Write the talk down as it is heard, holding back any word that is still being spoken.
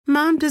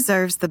Mom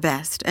deserves the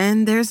best,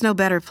 and there's no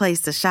better place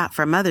to shop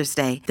for Mother's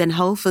Day than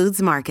Whole Foods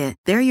Market.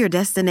 They're your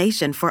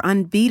destination for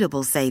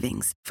unbeatable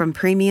savings, from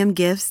premium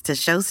gifts to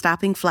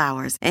show-stopping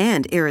flowers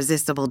and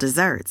irresistible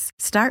desserts.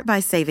 Start by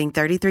saving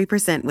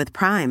 33% with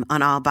Prime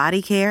on all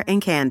body care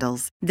and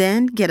candles.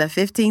 Then get a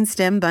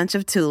 15-stem bunch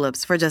of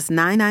tulips for just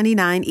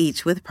 $9.99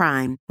 each with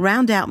Prime.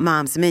 Round out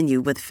Mom's menu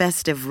with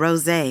festive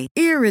rosé,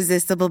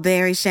 irresistible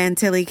berry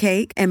chantilly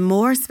cake, and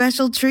more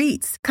special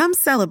treats. Come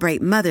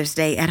celebrate Mother's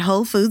Day at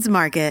Whole Foods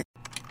Market.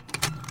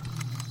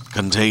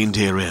 Contained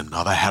herein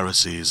are the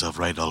heresies of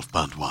Radolf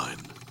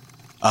Burntwine,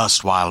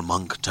 erstwhile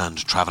monk turned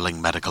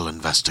traveling medical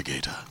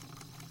investigator.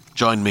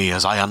 Join me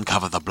as I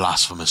uncover the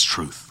blasphemous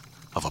truth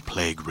of a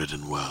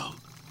plague-ridden world,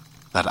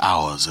 that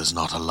ours is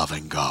not a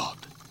loving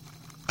God,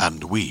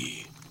 and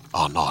we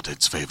are not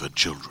its favored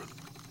children.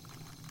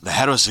 The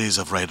heresies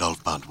of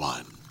Radolf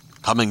Burntwine,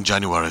 coming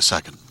January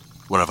 2nd,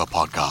 wherever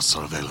podcasts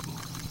are available.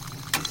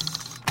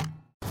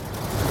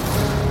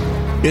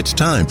 It's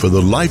time for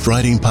the Life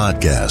Writing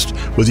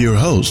Podcast with your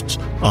hosts,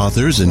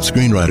 authors and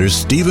screenwriters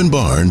Stephen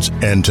Barnes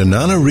and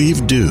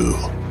Tananarive Due.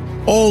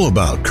 All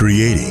about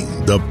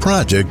creating the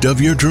project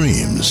of your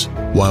dreams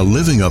while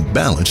living a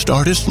balanced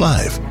artist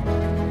life.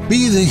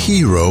 Be the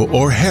hero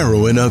or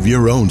heroine of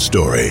your own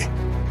story.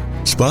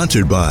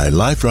 Sponsored by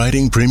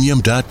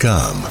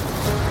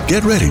LifeWritingPremium.com.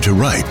 Get ready to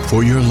write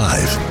for your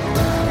life.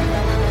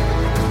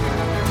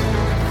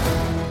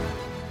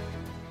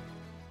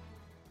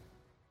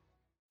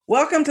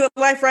 Welcome to the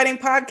Life Writing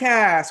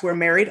Podcast, where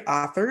married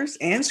authors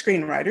and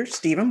screenwriters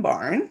Stephen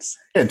Barnes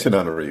and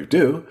Tananarive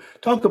Due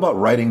talk about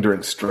writing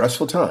during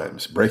stressful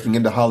times, breaking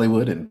into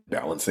Hollywood, and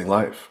balancing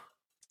life.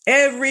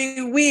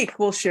 Every week,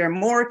 we'll share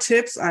more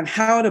tips on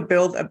how to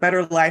build a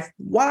better life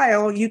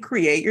while you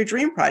create your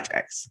dream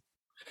projects.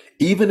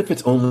 Even if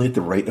it's only at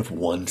the rate of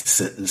one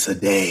sentence a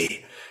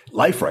day,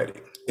 life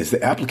writing is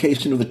the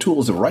application of the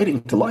tools of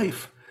writing to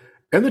life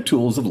and the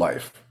tools of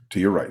life to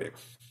your writing.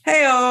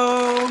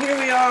 Hey-oh, here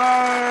we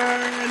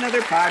are,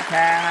 another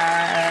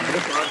podcast.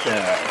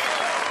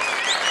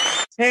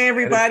 Hey,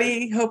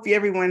 everybody. Hope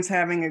everyone's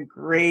having a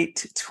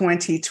great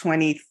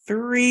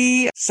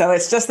 2023. So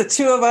it's just the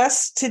two of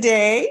us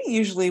today.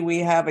 Usually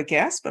we have a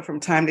guest, but from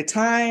time to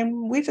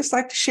time, we just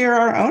like to share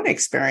our own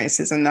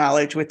experiences and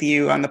knowledge with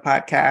you on the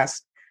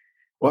podcast.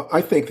 Well,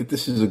 I think that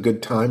this is a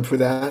good time for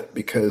that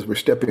because we're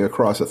stepping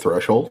across a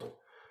threshold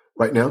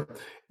right now.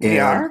 We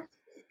are?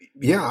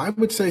 Yeah, I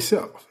would say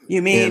so.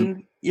 You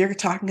mean you're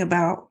talking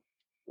about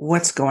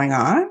what's going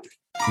on?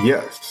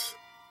 Yes.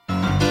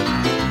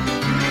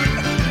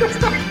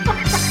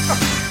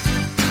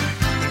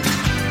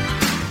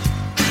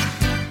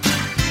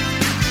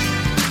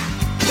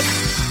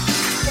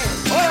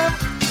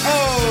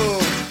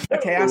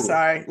 Okay, I'm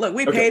sorry. Look,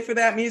 we paid for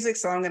that music,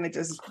 so I'm going to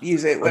just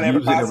use it whenever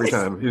possible. Use it every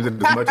time. Use it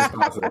as much as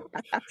possible.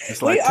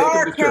 It's like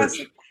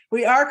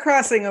we are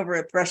crossing over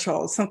a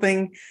threshold,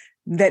 something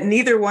that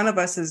neither one of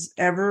us has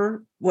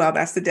ever, well,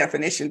 that's the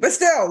definition, but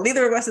still,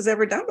 neither of us has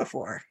ever done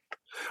before.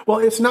 Well,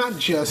 it's not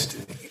just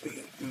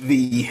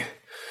the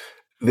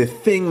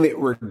thing that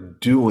we're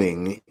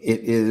doing,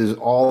 it is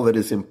all that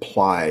is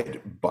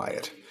implied by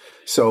it.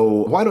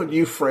 So why don't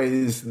you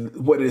phrase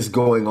what is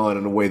going on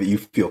in a way that you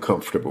feel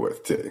comfortable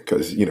with too?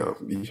 Because, you know,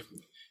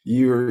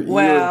 you're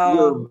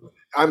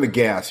I'm the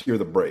gas, you're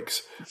the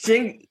brakes.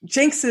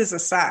 Jinxes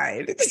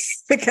aside,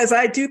 because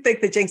I do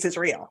think the jinx is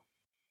real.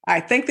 I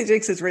think the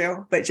jinx is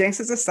real, but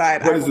jinxes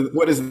aside.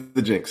 What is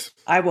the jinx?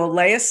 I will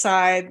lay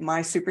aside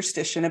my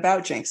superstition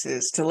about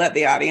jinxes to let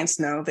the audience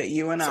know that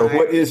you and So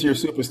what is your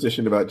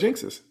superstition about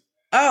jinxes?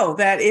 Oh,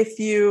 that if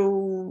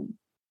you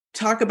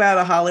talk about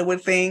a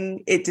Hollywood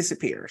thing, it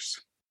disappears.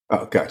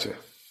 Oh, gotcha.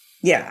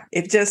 Yeah,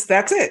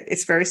 that's it.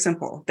 It's very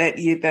simple. That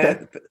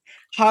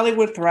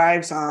Hollywood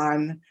thrives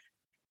on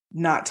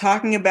not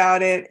talking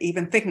about it,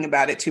 even thinking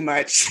about it too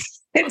much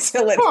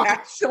until it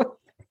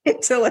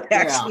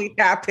actually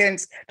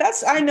happens.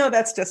 I know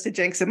that's just a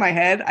jinx in my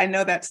head. I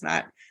know that's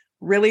not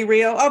really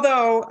real,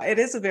 although it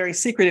is a very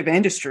secretive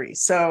industry.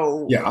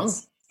 So yeah,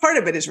 part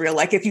of it is real.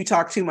 Like if you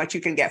talk too much,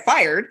 you can get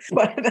fired.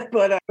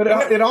 But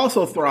it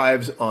also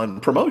thrives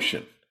on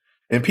promotion,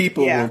 and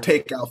people will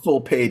take out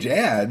full page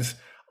ads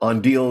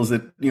on deals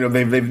that they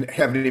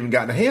haven't even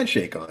gotten a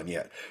handshake on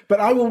yet. But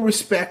I will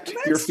respect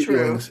your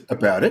feelings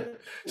about it.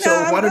 So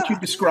why don't you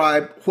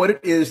describe what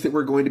it is that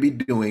we're going to be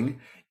doing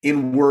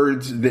in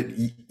words that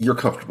you're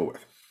comfortable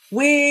with?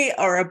 We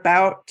are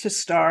about to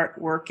start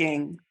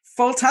working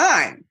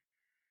full-time.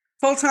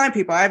 Full-time,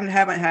 people. I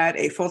haven't had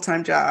a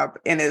full-time job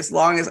in as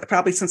long as,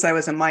 probably since I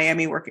was in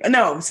Miami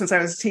since I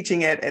was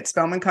teaching at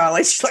Spelman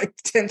College like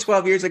 10,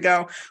 12 years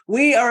ago.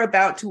 We are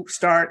about to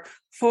start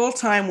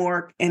full-time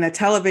work in a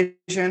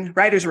television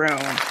writer's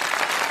room.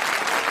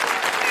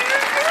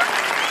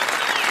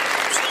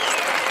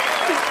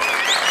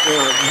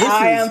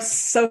 I am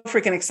so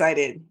freaking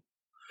excited.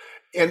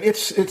 And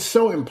it's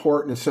so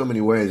important in so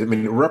many ways. I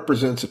mean, it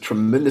represents a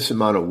tremendous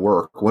amount of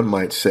work, one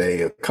might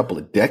say a couple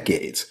of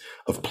decades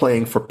of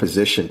playing for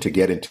position to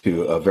get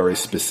into a very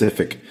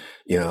specific,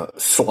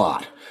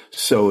 slot.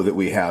 so that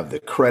we have the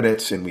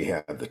credits and we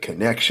have the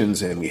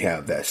connections and we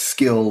have the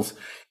skills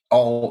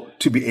all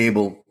to be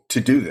able to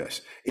do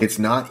this. It's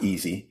not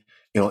easy.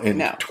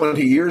 And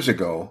 20 years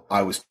ago,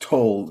 I was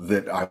told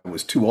that I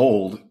was too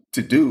old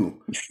to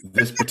do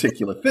this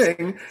particular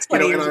thing.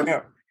 20 years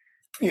ago.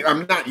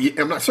 I'm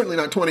not certainly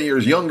not 20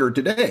 years younger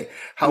today.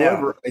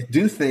 However, I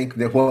do think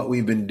that what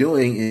we've been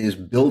doing is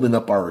building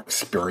up our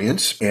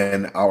experience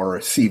and our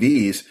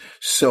CVs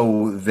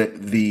so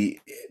that the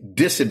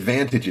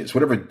disadvantages,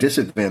 whatever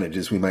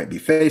disadvantages we might be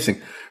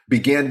facing,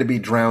 began to be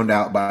drowned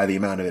out by the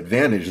amount of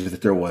advantages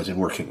that there was in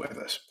working with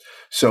us.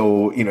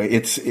 So,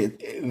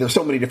 there's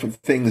so many different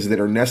things that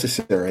are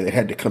necessary that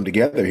had to come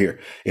together here.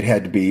 It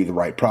had to be the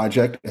right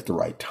project at the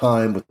right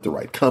time with the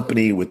right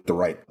company, with the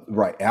right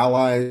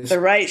allies. The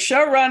right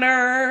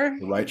showrunner.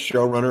 The right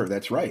showrunner.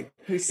 That's right.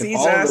 Who sees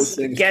us, all those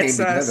things gets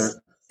came us.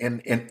 Together.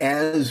 And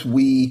as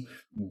we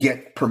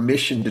get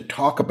permission to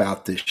talk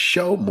about this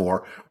show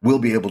more, we'll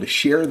be able to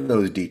share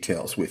those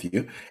details with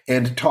you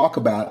and to talk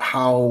about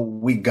how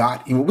we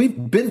got,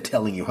 we've been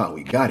telling you how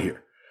we got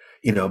here.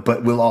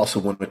 But we'll also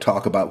want to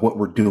talk about what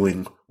we're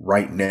doing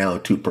right now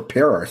to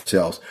prepare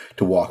ourselves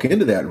to walk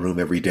into that room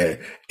every day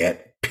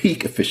at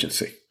peak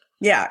efficiency.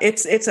 Yeah,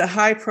 it's a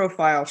high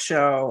profile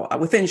show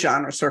within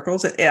genre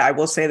circles. I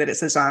will say that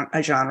it's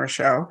a genre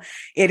show.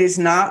 It is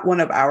not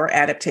one of our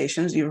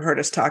adaptations. You've heard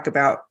us talk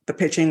about the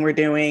pitching we're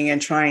doing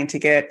and trying to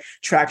get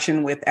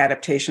traction with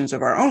adaptations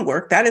of our own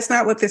work. That is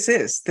not what this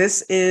is.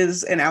 This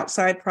is an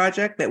outside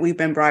project that we've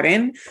been brought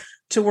in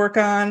to work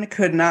on.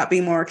 Could not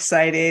be more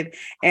excited.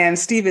 And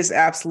Steve is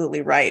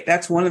absolutely right.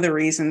 That's one of the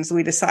reasons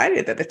we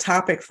decided that the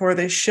topic for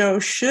this show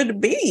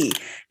should be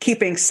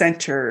keeping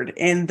centered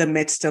in the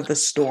midst of the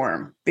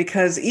storm,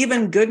 because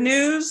even good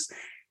news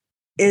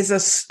is a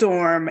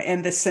storm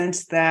in the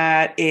sense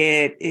that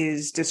it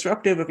is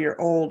disruptive of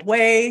your old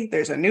way.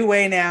 There's a new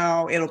way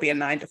now. It'll be a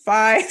 9 to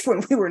 5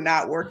 when we were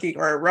not working,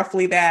 or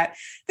roughly that.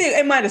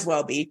 It might as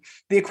well be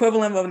the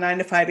equivalent of a 9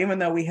 to 5, even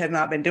though we had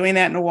not been doing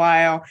that in a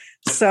while.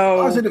 So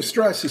positive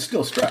stress is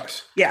still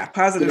stress. Yeah,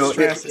 positive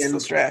stress is still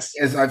stress.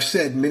 As I've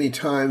said many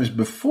times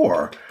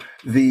before,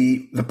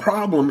 the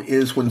problem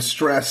is when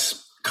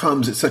stress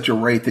comes at such a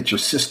rate that your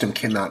system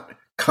cannot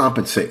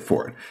compensate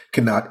for it,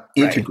 cannot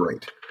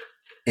integrate.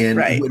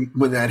 Right. And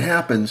when that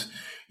happens,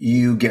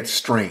 you get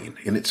strain,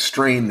 and it's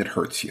strain that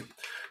hurts you.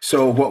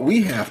 So what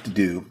we have to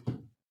do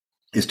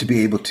is to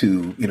be able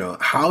to,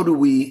 how do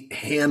we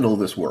handle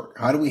this work?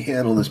 How do we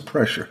handle this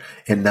pressure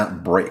and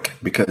not break?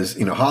 Because,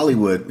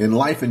 Hollywood and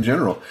life in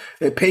general,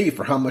 they pay you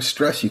for how much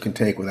stress you can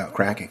take without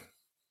cracking.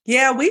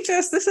 Yeah,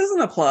 this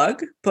isn't a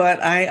plug,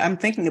 but I'm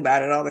thinking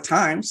about it all the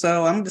time.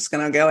 So I'm just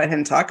going to go ahead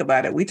and talk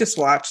about it. We just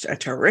watched a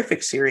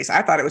terrific series.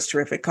 I thought it was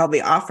terrific, called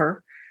The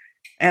Offer.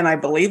 And I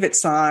believe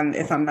it's on,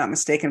 if I'm not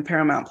mistaken,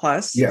 Paramount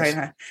Plus. Yes.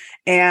 Right?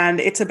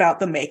 And it's about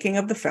the making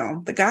of the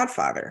film, The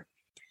Godfather.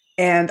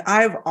 And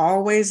I've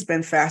always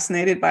been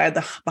fascinated by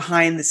the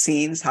behind the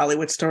scenes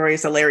Hollywood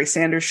stories. The Larry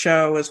Sanders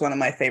Show is one of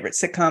my favorite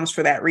sitcoms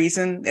for that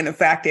reason. And in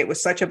fact, it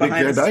was such a Dick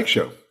Van Dyke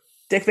Show.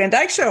 Dick Van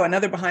Dyke Show,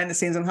 another behind the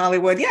scenes in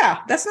Hollywood. Yeah,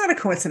 that's not a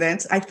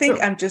coincidence. I think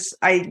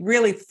I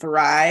really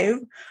thrive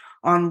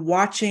on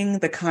watching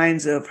the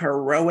kinds of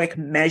heroic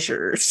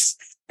measures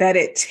that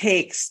it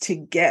takes to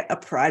get a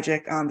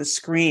project on the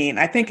screen.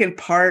 I think in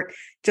part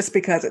just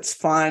because it's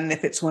fun,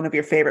 if it's one of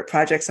your favorite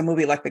projects, a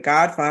movie like The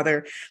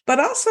Godfather, but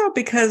also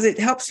because it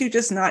helps you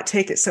just not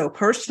take it so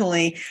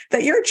personally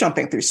that you're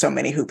jumping through so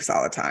many hoops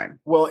all the time.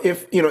 Well,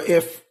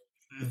 if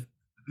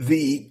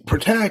the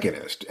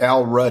protagonist,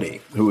 Al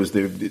Ruddy, who was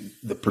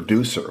the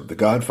producer of The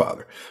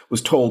Godfather,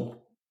 was told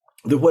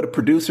that what a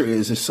producer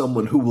is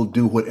someone who will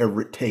do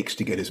whatever it takes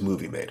to get his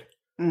movie made.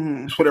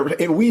 Mm-hmm. Whatever,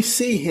 and we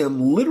see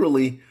him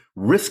literally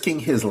risking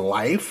his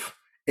life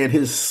and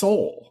his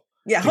soul.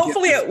 Yeah,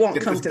 hopefully it won't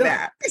come to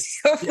that.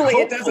 Hopefully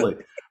it doesn't.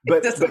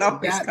 But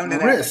always come to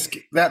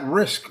that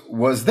risk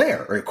was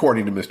there,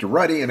 according to Mr.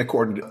 Ruddy, and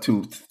according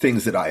to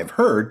things that I have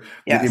heard.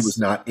 Yes. It was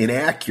not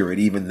inaccurate,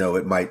 even though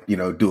it might,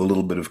 do a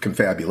little bit of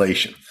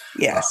confabulation.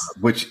 Yes,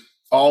 which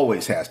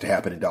always has to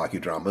happen in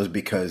docudramas,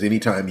 because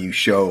anytime you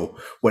show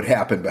what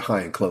happened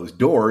behind closed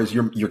doors,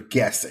 you're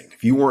guessing.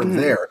 If you weren't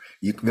there,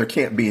 there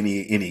can't be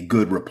any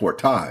good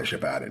reportage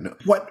about it.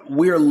 What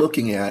we're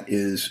looking at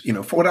is,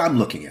 for what I'm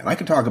looking at, I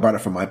can talk about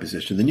it from my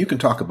position, then you can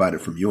talk about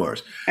it from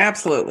yours.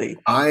 Absolutely.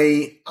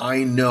 I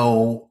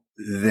know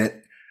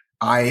that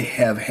I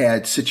have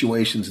had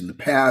situations in the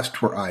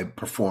past where I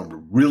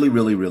performed really,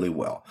 really, really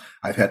well.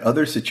 I've had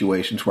other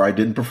situations where I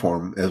didn't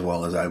perform as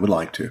well as I would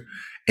like to.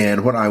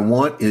 And what I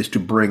want is to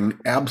bring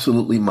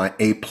absolutely my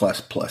A++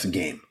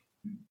 game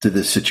to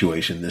this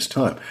situation this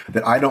time.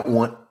 That I don't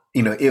want,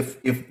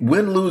 if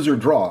win, lose, or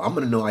draw, I'm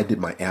going to know I did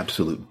my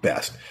absolute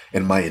best.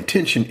 And my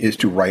intention is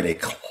to write a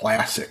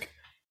classic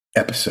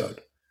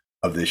episode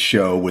of this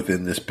show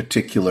within this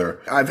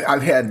particular.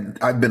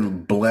 I've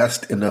been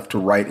blessed enough to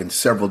write in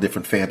several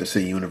different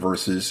fantasy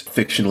universes,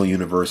 fictional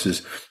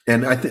universes.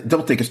 And I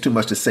don't think it's too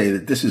much to say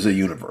that this is a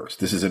universe.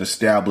 This is an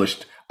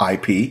established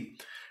IP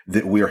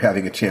that we are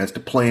having a chance to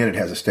play in. It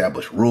has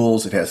established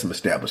rules. It has some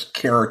established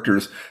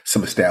characters,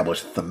 some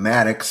established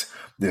thematics.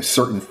 There's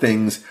certain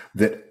things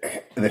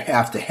that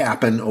have to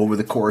happen over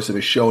the course of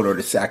a show in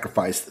order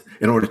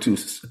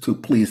to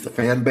please the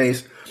fan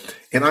base.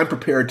 And I'm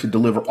prepared to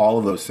deliver all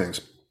of those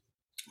things,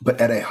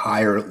 but at a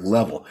higher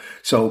level.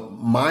 So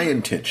my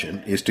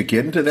intention is to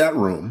get into that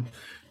room,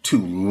 to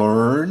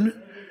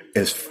learn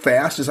as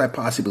fast as I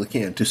possibly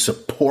can, to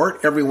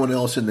support everyone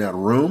else in that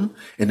room,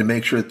 and to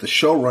make sure that the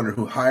showrunner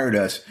who hired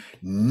us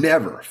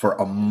never for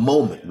a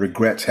moment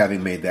regrets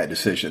having made that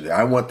decision.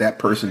 I want that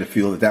person to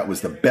feel that that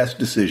was the best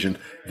decision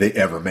they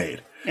ever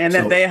made. And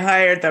that they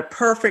hired the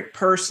perfect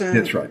person,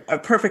 that's right,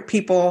 perfect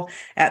people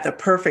at the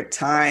perfect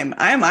time.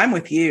 I'm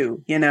with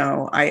you. You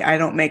know, I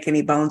don't make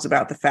any bones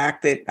about the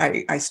fact that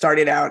I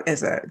started out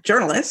as a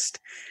journalist,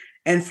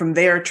 and from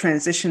there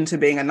transitioned to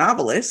being a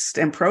novelist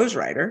and prose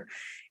writer.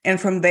 And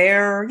from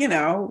there, you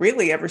know,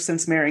 really ever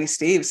since marrying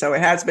Steve, so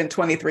it has been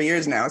 23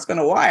 years now, it's been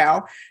a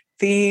while,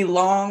 the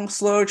long,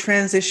 slow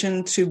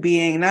transition to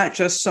being not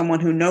just someone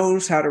who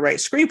knows how to write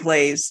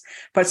screenplays,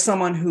 but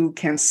someone who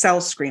can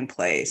sell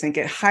screenplays and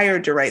get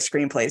hired to write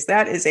screenplays.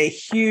 That is a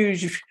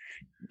huge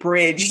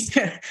bridge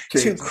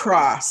to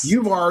cross.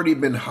 You've already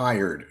been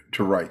hired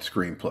to write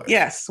screenplays.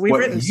 Yes, we've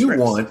written scripts.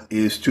 What you want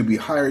is to be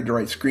hired to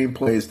write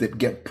screenplays that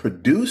get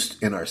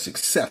produced and are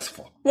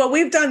successful. Well,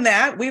 we've done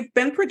that. We've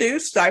been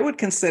produced. I would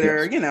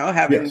consider, you know,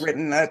 having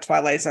written a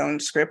Twilight Zone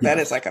script. That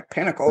is like a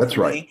pinnacle. That's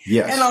for right. me.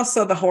 Yes. And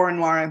also the horror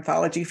noir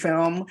anthology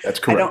film. That's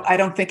correct. I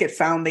don't think it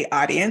found the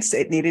audience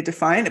it needed to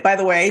find. By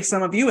the way,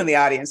 some of you in the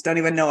audience don't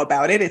even know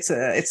about it. It's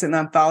an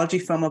anthology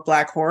film of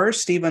Black horror.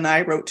 Steve and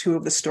I wrote 2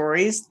 of the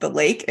stories, The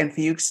Lake and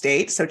Fugue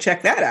State. So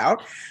check that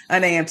out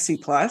on AMC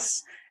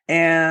Plus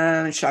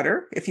and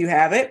Shudder if you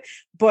have it.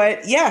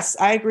 But yes,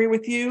 I agree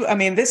with you. I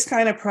mean, this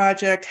kind of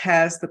project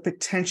has the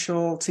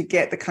potential to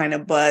get the kind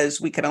of buzz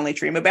we could only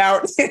dream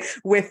about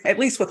at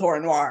least with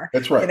horror noir.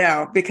 That's right. You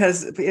know,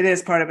 because it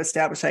is part of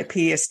established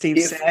IP, as Steve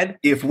said.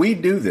 If we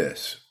do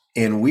this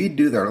and we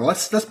do that,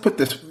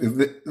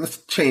 let's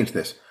change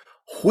this.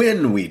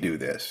 When we do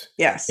this,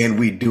 yes, and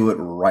we do it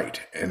right,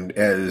 and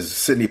as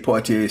Sidney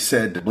Poitier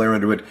said to Blair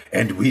Underwood,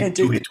 and we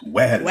do it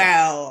well.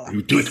 Well,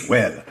 we do it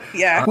well.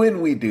 Yeah.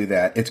 When we do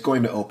that, it's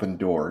going to open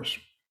doors.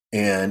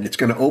 And it's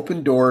going to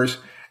open doors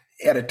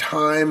at a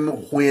time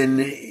when,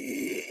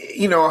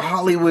 you know,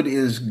 Hollywood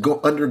is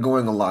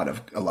undergoing a lot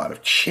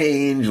of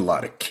change, a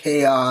lot of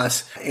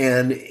chaos,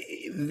 and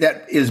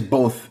that is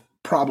both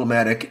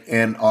problematic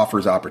and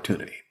offers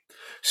opportunity.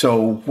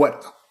 So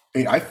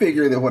I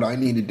figure that what I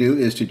need to do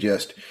is to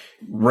just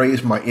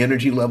raise my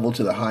energy level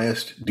to the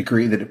highest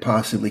degree that it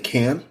possibly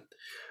can.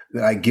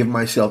 That I give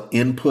myself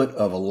input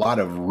of a lot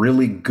of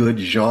really good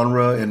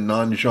genre and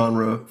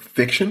non-genre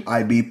fiction.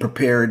 I be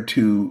prepared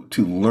to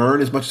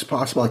learn as much as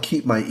possible. I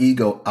keep my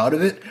ego out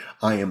of it.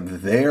 I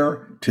am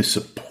there to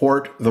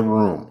support the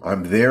room.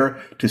 I'm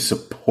there to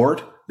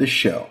support the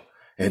show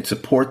and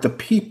support the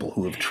people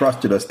who have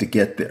trusted us to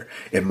get there.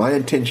 And my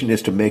intention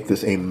is to make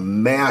this a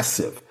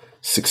massive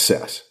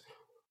success.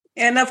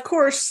 And of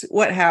course,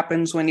 what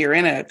happens when you're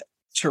in a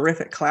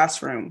terrific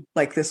classroom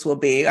like this will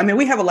be. I mean,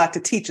 we have a lot to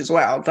teach as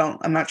well.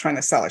 I'm not trying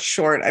to sell us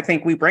short. I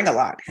think we bring a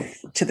lot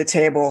to the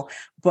table,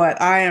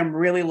 but I am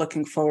really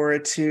looking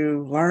forward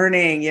to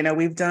learning. You know,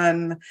 I've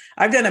done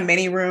a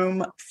mini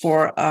room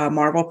for a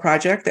Marvel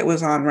project that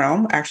was on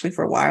Realm actually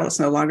for a while. It's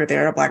no longer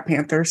there. A Black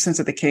Panther Sins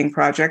of the King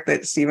project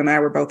that Steve and I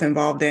were both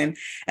involved in.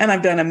 And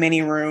I've done a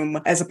mini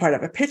room as a part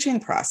of a pitching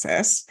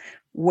process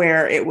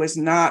where it was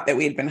not that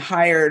we had been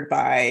hired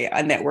by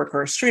a network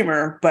or a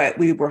streamer, but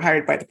we were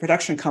hired by the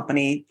production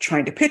company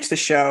trying to pitch the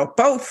show.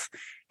 Both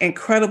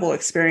incredible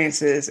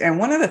experiences. And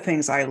one of the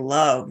things I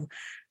love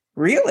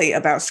really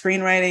about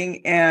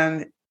screenwriting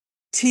and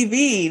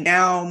TV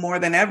now more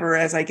than ever,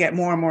 as I get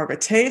more and more of a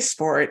taste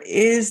for it,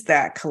 is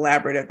that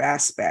collaborative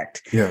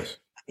aspect. Yes.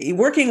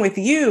 Working with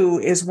you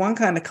is one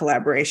kind of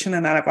collaboration,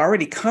 and I've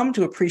already come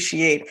to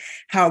appreciate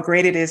how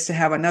great it is to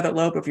have another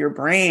lobe of your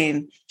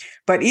brain.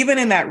 But even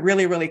in that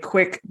really, really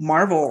quick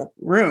Marvel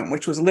room,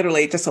 which was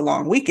literally just a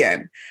long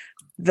weekend,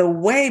 the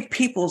way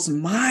people's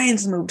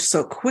minds moved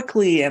so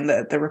quickly and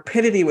the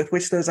rapidity with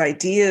which those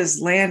ideas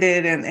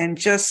landed and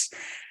just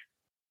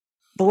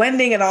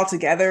blending it all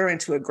together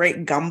into a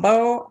great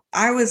gumbo,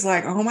 I was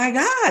like, oh my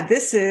God,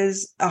 this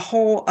is a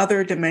whole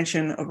other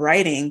dimension of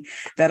writing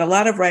that a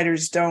lot of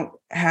writers don't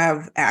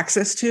have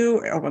access to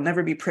or will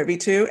never be privy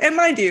to. And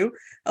mind you,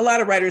 a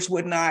lot of writers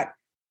would not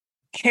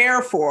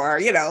care for,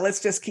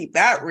 let's just keep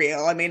that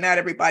real. I mean, not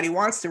everybody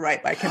wants to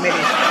write by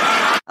committee.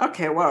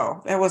 Okay,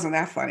 whoa, that wasn't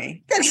that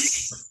funny.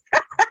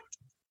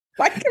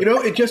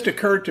 It just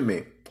occurred to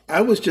me. I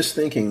was just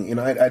thinking,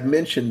 I'd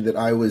mentioned that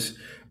I was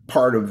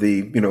part of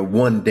the,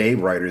 one day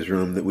writer's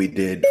room that we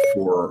did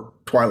for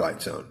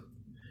Twilight Zone.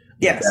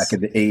 Yes. Back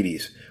in the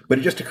 80s. But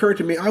it just occurred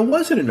to me, I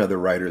was in another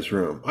writer's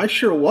room. I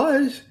sure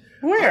was.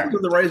 Where? I was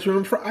in the writer's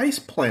room for Ice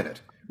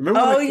Planet. Remember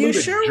when I flew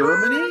to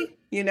Germany? Were?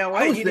 You know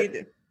what? You need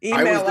to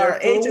email our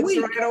agents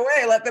right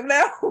away. Let them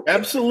know.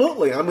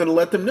 Absolutely. I'm going to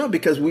let them know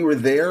because we were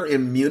there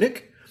in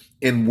Munich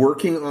and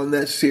working on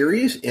that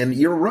series. And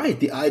you're right,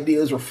 the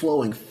ideas are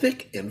flowing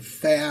thick and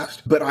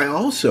fast. But I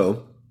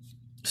also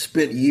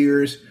spent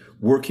years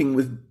working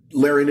with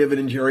Larry Niven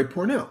and Jerry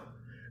Pournelle.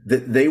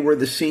 That they were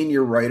the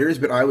senior writers,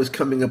 but I was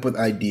coming up with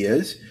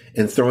ideas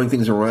and throwing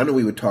things around, and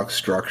we would talk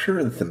structure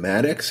and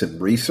thematics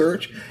and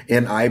research,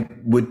 and I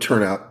would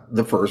turn out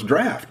the first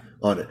draft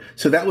on it.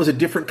 So that was a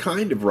different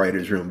kind of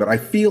writer's room. But I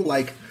feel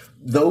like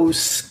those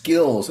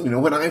skills,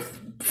 when I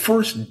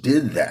first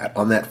did that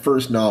on that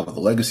first novel,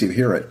 The Legacy of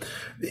Hero,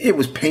 it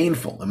was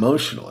painful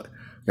emotionally.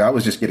 I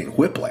was just getting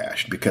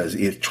whiplashed because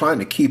trying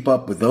to keep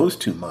up with those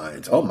two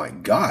minds. Oh my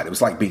God, it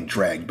was like being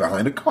dragged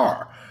behind a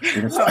car.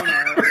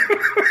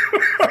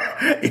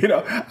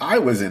 I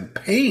was in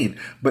pain,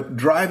 but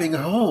driving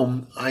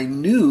home, I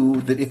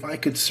knew that if I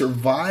could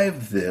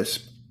survive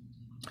this,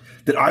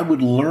 that I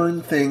would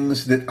learn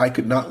things that I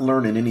could not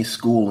learn in any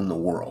school in the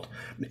world.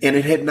 And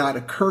it had not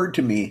occurred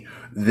to me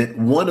that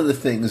one of the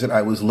things that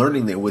I was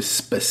learning there was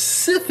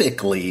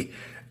specifically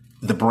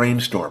the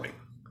brainstorming.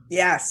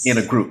 Yes. In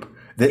a group.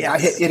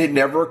 Yes. It had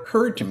never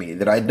occurred to me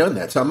that I'd done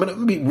that. So I'm going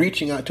to be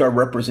reaching out to our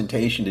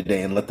representation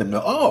today and let them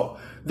know,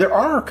 there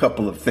are a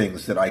couple of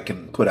things that I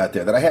can put out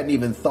there that I hadn't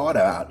even thought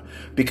about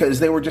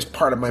because they were just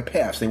part of my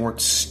past. They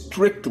weren't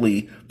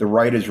strictly the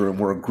writer's room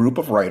where a group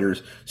of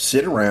writers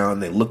sit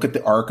around, they look at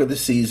the arc of the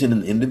season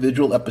and the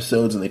individual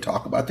episodes, and they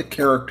talk about the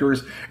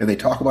characters, and they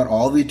talk about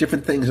all these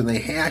different things, and they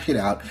hash it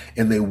out,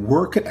 and they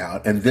work it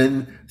out, and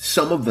then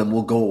some of them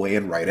will go away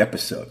and write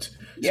episodes.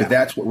 So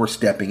that's what we're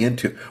stepping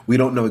into. We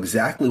don't know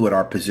exactly what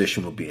our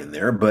position will be in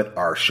there, but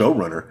our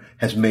showrunner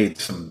has made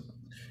some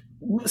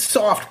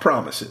soft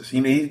promises.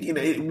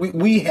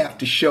 We have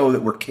to show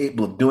that we're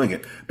capable of doing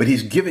it, but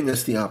he's giving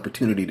us the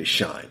opportunity to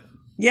shine.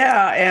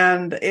 Yeah,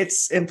 and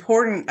it's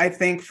important, I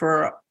think,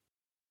 for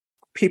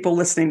people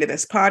listening to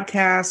this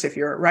podcast, if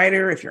you're a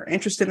writer, if you're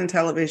interested in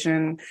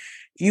television,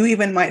 you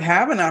even might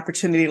have an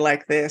opportunity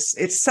like this.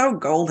 It's so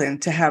golden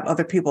to have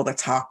other people to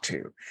talk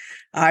to.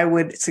 I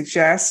would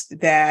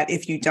suggest that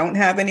if you don't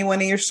have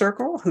anyone in your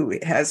circle who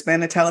has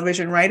been a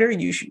television writer,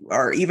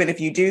 or even if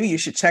you do, you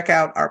should check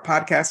out our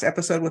podcast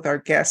episode with our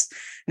guest,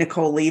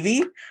 Nicole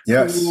Levy,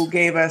 who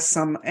gave us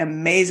some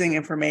amazing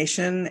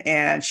information.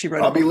 And she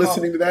wrote I'll be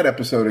listening to that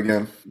episode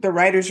again. The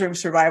Writer's Room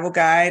Survival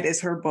Guide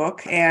is her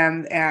book.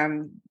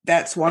 And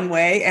that's one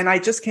way. And I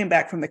just came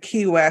back from the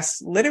Key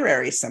West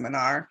Literary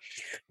Seminar,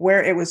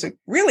 where it was a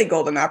really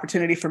golden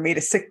opportunity for me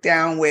to sit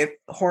down with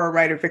horror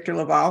writer Victor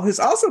LaValle, who's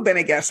also been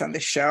a guest on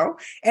this show.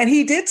 And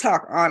he did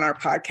talk on our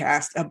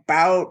podcast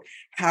about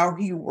how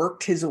he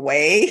worked his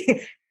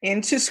way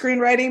into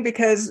screenwriting,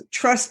 because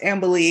trust and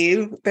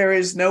believe, there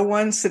is no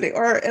one sitting,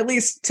 or at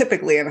least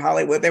typically in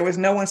Hollywood, there was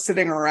no one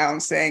sitting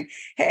around saying,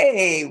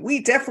 hey,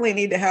 we definitely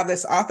need to have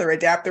this author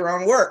adapt their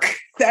own work.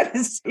 That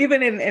is,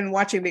 even in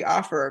watching The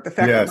Offer, the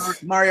fact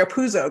that Mario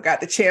Puzo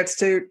got the chance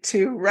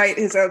to write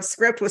his own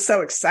script was so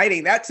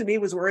exciting. That to me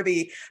was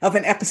worthy of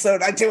an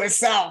episode unto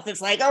itself.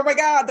 It's like, oh my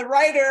God, the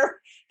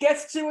writer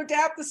gets to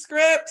adapt the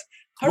script.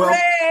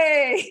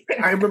 Hooray! Well,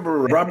 I remember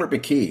Robert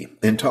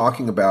McKee in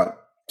talking about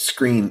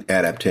screen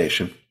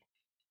adaptation.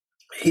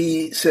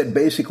 He said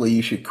basically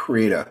you should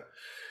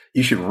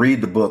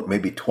read the book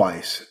maybe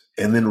twice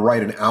and then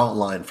write an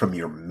outline from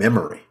your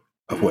memory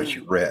of what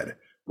you read,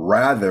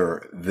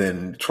 rather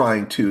than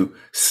trying to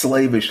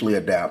slavishly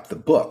adapt the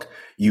book.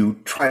 You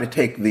try to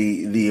take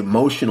the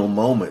emotional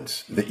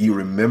moments that you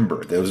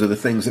remember. Those are the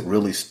things that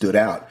really stood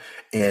out.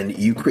 And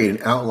you create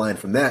an outline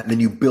from that, and then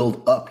you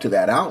build up to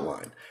that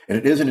outline. And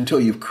it isn't until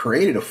you've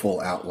created a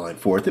full outline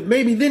for it that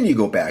maybe then you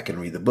go back and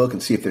read the book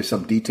and see if there's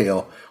some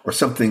detail or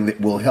something that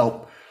will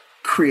help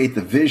create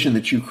the vision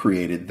that you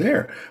created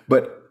there.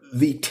 But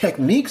the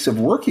techniques of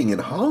working in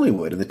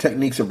Hollywood and the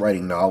techniques of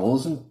writing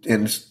novels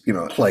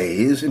and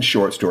plays and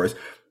short stories,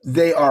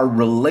 they are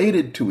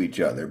related to each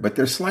other, but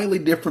they're slightly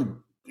different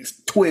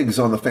twigs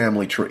on the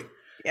family tree.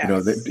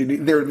 Yes.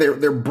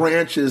 They're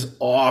branches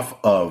off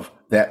of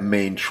that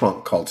main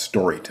trunk called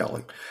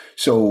storytelling.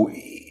 So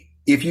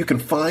if you can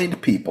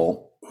find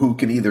people who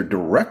can either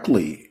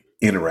directly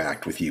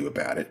interact with you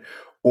about it,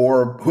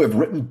 or who have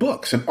written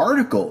books and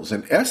articles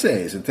and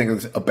essays and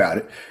things about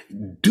it,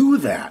 do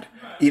that.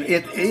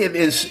 It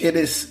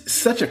is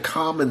such a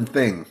common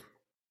thing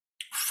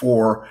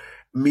for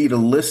me to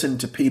listen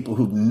to people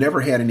who've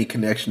never had any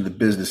connection to the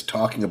business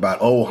talking about,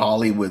 oh,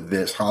 Hollywood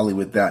this,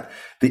 Hollywood that.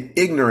 The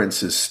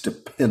ignorance is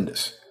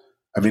stupendous.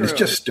 I mean, It's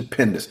just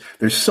stupendous.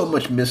 There's so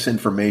much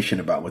misinformation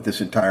about what this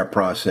entire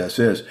process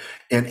is.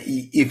 And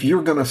if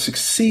you're going to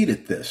succeed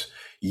at this,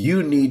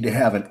 you need to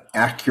have an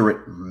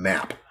accurate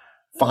map.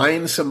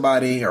 Find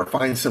somebody or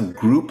find some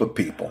group of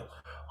people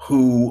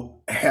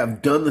who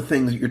have done the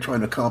things that you're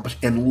trying to accomplish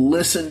and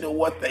listen to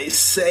what they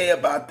say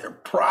about their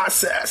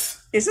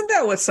process. Isn't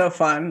that what's so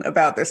fun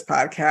about this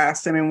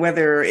podcast? I mean,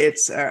 whether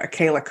it's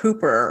Kayla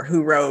Cooper,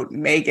 who wrote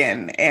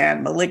Megan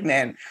and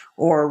Malignant,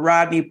 or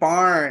Rodney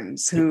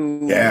Barnes,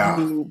 who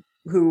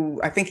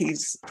I think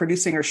he's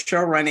producing or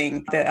show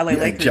running the LA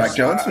Lakers. Jack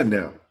Johnson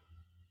now.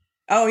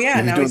 Oh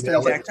yeah, now he's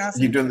doing Jack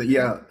Johnson. You're doing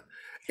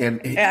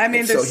And I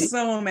mean, there's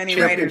so many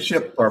writers.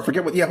 Or I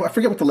forget what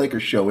the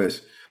Lakers show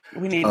is.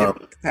 We need to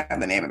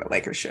have the name of the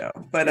Lakers show,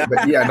 but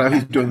yeah, now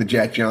he's doing the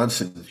Jack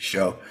Johnson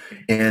show,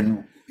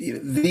 and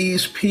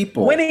these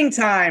people, Winning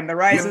Time, the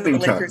rise of the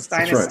Lakers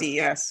dynasty.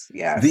 Right.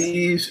 Yes.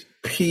 These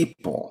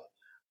people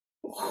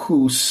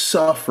who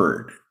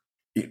suffered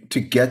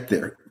to get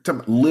there,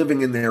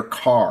 living in their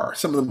car.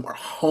 Some of them are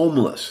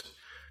homeless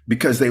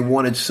because they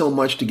wanted so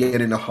much to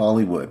get into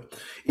Hollywood.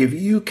 If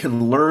you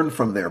can learn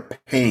from their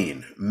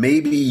pain,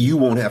 maybe you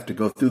won't have to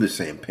go through the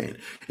same pain.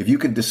 If you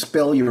can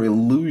dispel your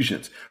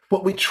illusions.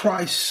 What we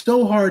try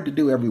so hard to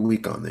do every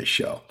week on this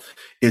show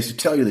is to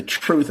tell you the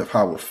truth of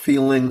how we're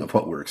feeling, of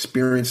what we're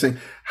experiencing,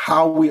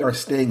 how we are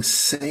staying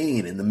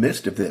sane in the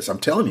midst of this. I'm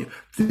telling you,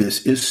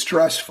 this is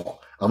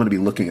stressful. I'm going to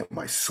be looking at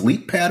my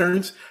sleep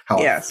patterns, how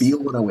I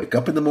feel when I wake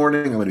up in the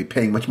morning. I'm going to be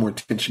paying much more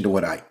attention to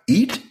what I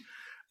eat,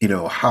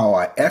 how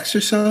I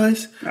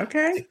exercise.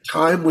 Okay.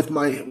 Time with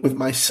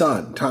my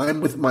son,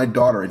 time with my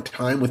daughter, and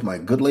time with my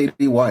good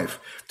lady wife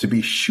to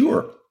be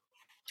sure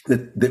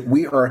that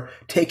we are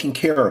taking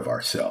care of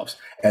ourselves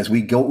as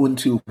we go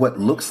into what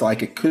looks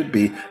like it could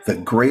be the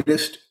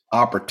greatest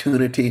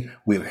opportunity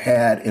we've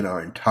had in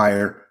our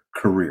entire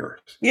careers.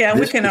 Yeah,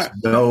 this is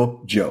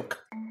no joke.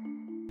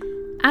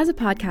 As a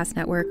podcast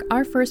network,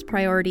 our first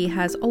priority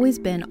has always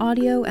been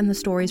audio and the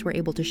stories we're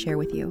able to share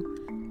with you.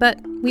 But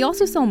we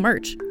also sell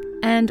merch,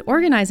 and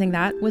organizing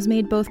that was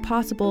made both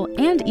possible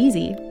and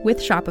easy with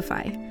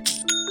Shopify.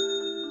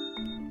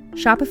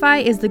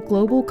 Shopify is the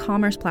global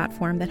commerce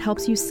platform that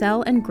helps you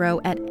sell and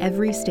grow at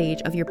every stage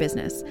of your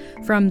business,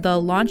 from the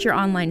launch your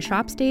online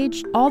shop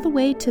stage all the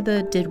way to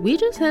the did we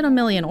just hit 1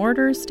 million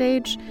orders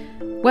stage?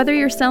 Whether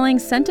you're selling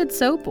scented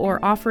soap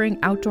or offering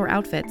outdoor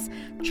outfits,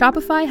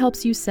 Shopify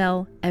helps you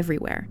sell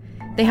everywhere.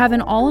 They have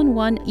an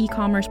all-in-one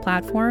e-commerce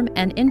platform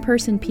and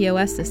in-person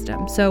POS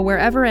system, so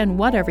wherever and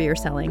whatever you're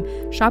selling,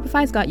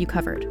 Shopify's got you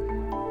covered.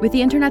 With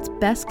the internet's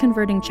best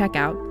converting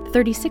checkout,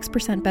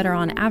 36% better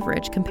on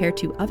average compared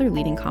to other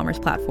leading commerce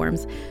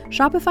platforms,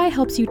 Shopify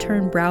helps you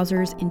turn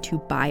browsers into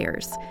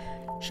buyers.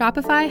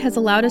 Shopify has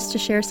allowed us to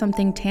share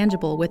something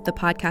tangible with the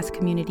podcast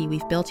community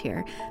we've built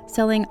here,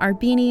 selling our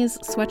beanies,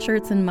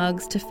 sweatshirts, and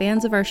mugs to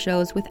fans of our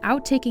shows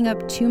without taking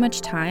up too much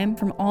time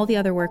from all the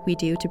other work we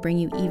do to bring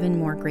you even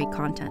more great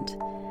content.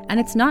 And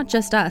it's not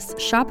just us.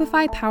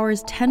 Shopify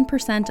powers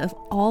 10% of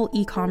all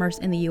e-commerce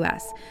in the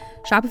US.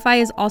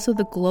 Shopify is also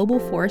the global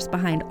force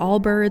behind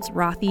Allbirds,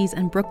 Rothy's,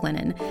 and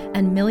Brooklinen,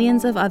 and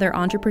millions of other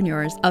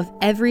entrepreneurs of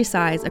every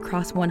size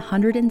across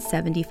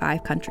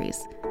 175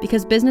 countries.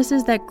 Because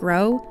businesses that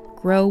grow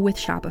with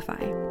Shopify.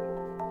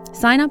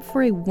 Sign up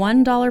for a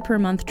 $1 per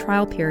month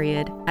trial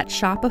period at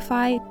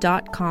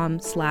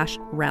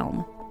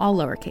shopify.com/realm, all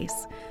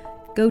lowercase.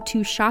 Go to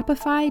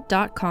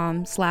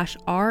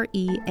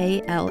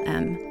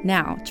shopify.com/REALM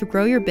now to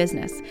grow your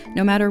business,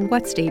 no matter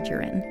what stage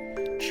you're in.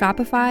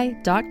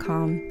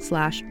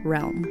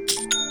 Shopify.com/realm.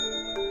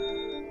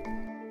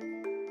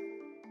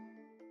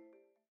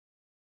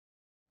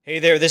 Hey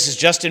there, this is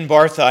Justin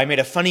Bartha. I made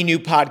a funny new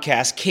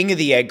podcast, King of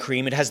the Egg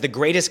Cream. It has the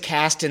greatest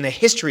cast in the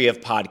history of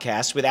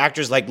podcasts with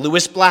actors like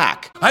Louis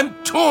Black. I'm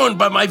torn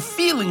by my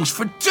feelings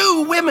for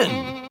two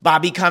women.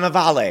 Bobby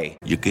Cannavale.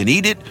 You can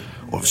eat it,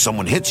 or if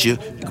someone hits you,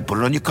 you can put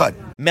it on your cut.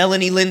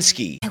 Melanie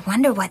Linsky. I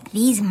wonder what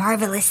these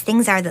marvelous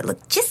things are that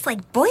look just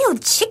like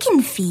boiled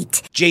chicken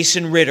feet.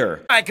 Jason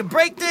Ritter. I can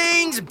break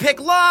things and pick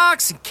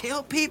locks and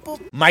kill people.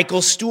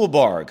 Michael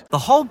Stuhlbarg. The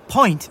whole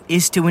point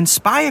is to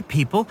inspire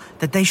people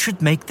that they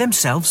should make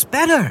themselves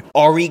better.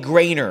 Ari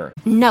Grainer.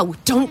 No,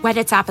 don't whet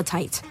its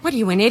appetite. What are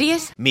you, an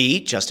idiot? Me,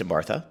 Justin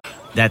Bartha.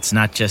 That's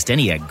not just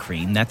any egg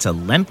cream, that's a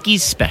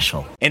Lemke's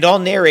special. And all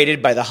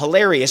narrated by the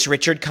hilarious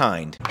Richard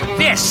Kind.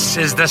 This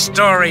is the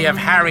story of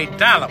Harry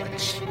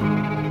Dalowitz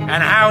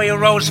and how he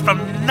rose from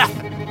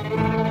nothing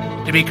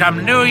to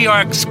become New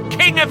York's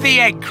King of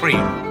the Egg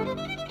Cream.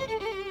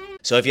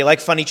 So if you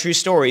like funny true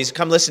stories,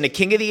 come listen to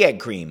King of the Egg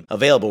Cream,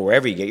 available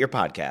wherever you get your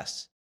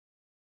podcasts.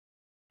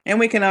 And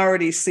we can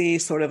already see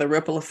sort of the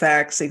ripple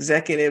effects.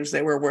 Executives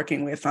that we're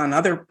working with on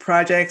other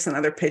projects and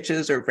other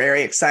pitches are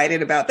very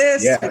excited about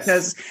this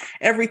because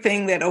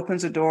everything that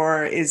opens a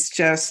door is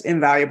just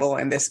invaluable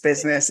in this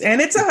business. And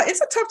it's a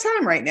tough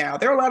time right now.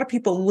 There are a lot of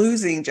people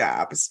losing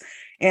jobs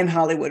in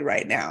Hollywood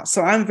right now.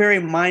 So I'm very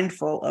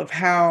mindful of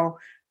how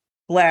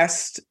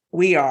blessed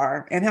we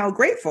are and how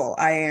grateful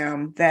I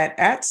am that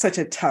at such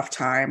a tough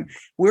time,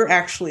 we're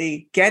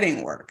actually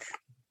getting work.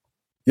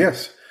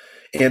 Yes.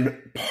 And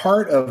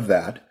part of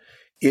that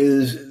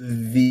is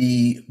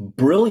the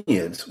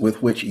brilliance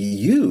with which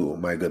you,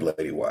 my good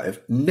lady wife,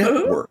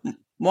 network.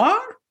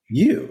 What?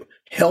 You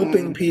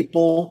helping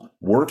people,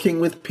 working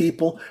with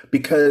people,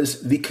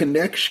 because the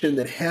connection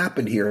that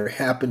happened here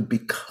happened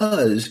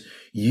because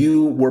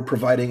you were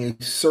providing a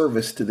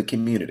service to the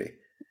community.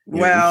 We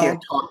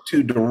can't talk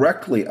too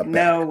directly about it.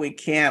 No, we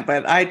can't.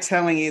 But I'm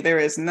telling you, there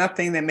is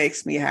nothing that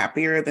makes me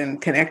happier than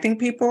connecting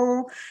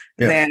people,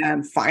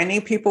 than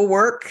finding people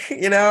work,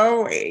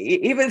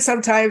 even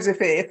sometimes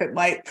if it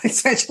might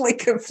potentially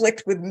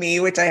conflict with me,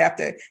 which I have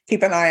to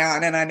keep an eye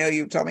on. And I know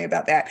you've told me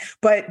about that,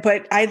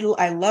 but I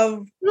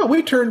love. No,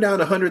 we turned down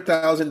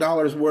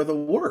 $100,000 worth of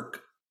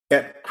work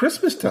at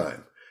Christmas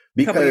time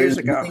because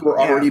we were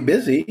already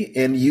busy,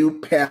 and you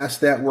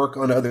passed that work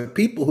on to other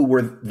people who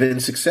were then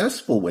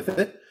successful with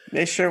it.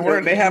 They sure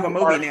were. They have a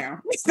movie now.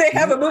 They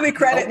have a movie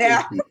credit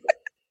now.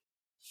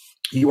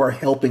 You are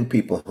helping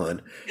people,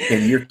 hon,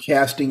 and you're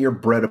casting your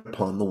bread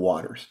upon the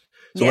waters.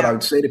 So what I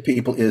would say to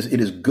people is,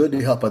 it is good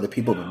to help other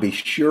people, but be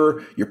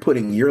sure you're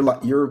putting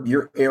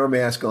your air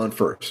mask on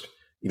first.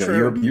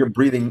 Your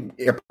breathing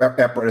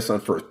apparatus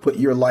on first. Put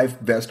your life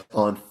vest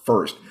on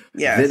first.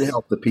 Then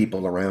help the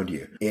people around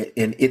you,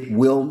 and it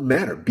will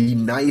matter. Be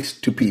nice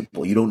to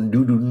people. You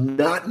do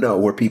not know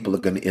where people are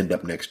going to end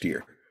up next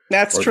year.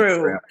 That's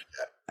true.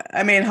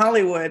 I mean,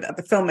 Hollywood,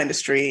 the film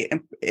industry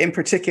in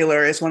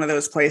particular, is one of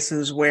those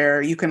places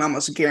where you can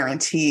almost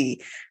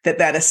guarantee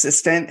that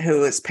assistant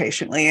who is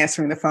patiently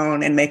answering the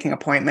phone and making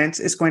appointments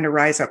is going to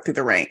rise up through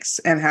the ranks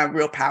and have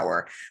real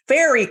power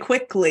very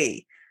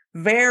quickly.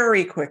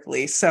 Very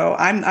quickly. So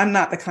I'm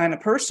not the kind of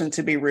person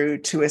to be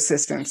rude to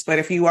assistants, but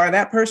if you are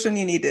that person,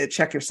 you need to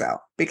check yourself,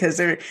 because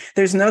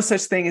there's no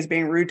such thing as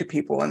being rude to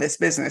people in this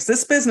business.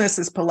 This business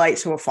is polite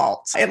to a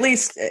fault, at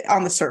least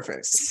on the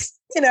surface.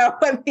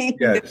 I mean,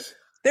 yes.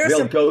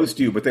 They'll ghost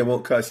you, but they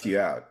won't cuss you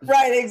out.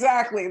 Right,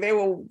 exactly. They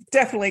will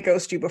definitely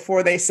ghost you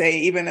before they say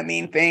even a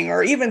mean thing,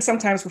 or even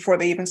sometimes before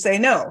they even say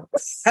no,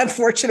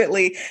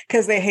 unfortunately,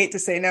 because they hate to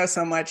say no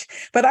so much.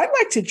 But I'd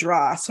like to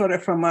draw sort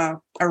of from a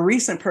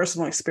recent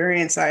personal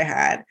experience I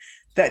had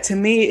that to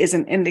me is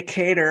an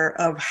indicator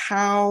of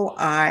how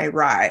I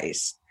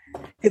rise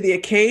to the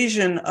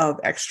occasion of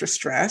extra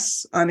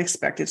stress,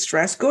 unexpected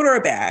stress, good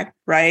or bad,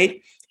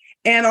 right?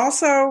 And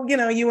also,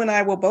 you and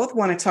I will both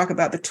want to talk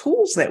about the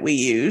tools that we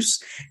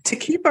use to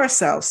keep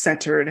ourselves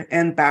centered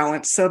and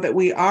balanced so that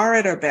we are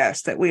at our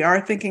best, that we are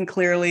thinking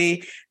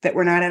clearly, that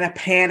we're not in a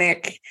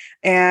panic.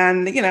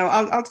 And,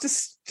 I'll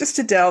just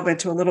to delve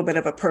into a little bit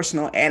of a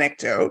personal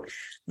anecdote.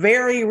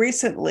 Very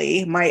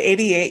recently, my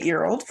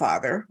 88-year-old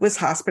father was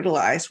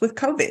hospitalized with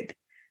COVID.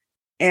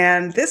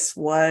 And this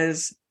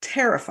was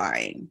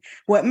terrifying.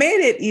 What made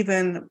it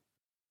even,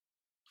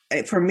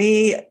 for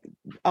me,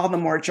 all the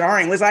more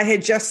jarring was I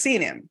had just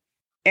seen him.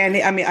 And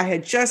I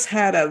had just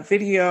had a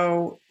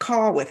video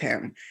call with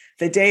him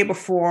the day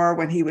before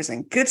when he was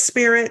in good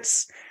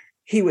spirits.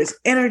 He was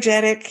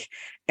energetic.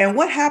 And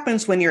what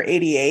happens when you're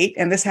 88,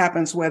 and this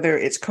happens whether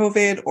it's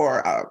COVID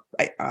or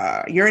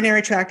a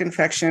urinary tract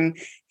infection,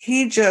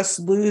 he just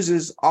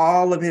loses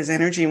all of his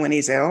energy when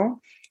he's ill.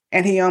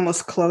 And he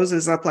almost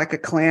closes up like a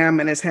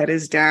clam, and his head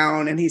is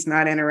down, and he's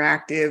not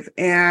interactive.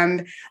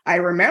 And I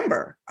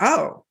remember,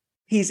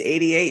 he's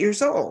 88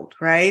 years old,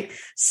 right?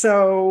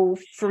 So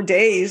for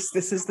days,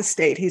 this is the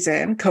state he's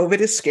in.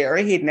 COVID is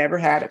scary. He'd never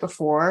had it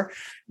before.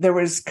 There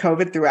was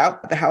COVID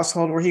throughout the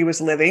household where he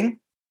was living.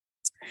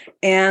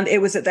 And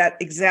it was at that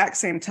exact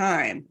same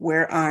time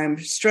where I'm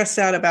stressed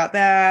out about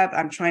that.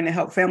 I'm trying to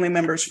help family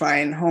members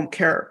find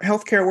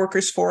healthcare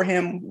workers for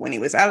him when he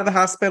was out of the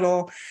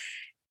hospital,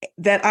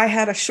 that I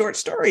had a short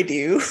story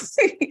due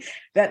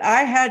that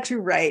I had to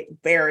write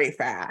very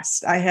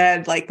fast. I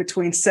had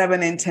between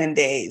 7 and 10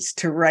 days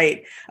to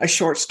write a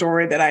short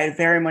story that I had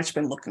very much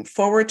been looking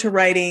forward to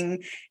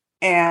writing.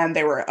 And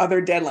there were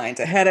other deadlines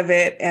ahead of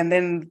it. And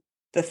then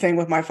the thing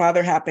with my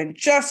father happened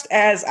just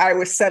as I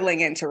was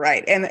settling in to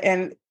write.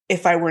 And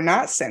if I were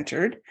not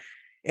centered,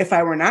 if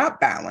I were not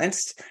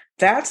balanced,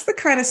 that's the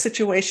kind of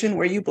situation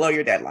where you blow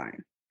your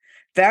deadline.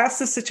 That's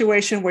the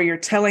situation where you're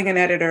telling an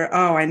editor,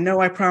 I know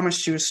I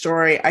promised you a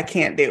story. I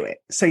can't do it.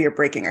 So you're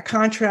breaking a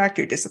contract,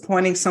 you're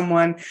disappointing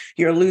someone,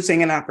 you're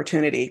losing an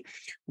opportunity.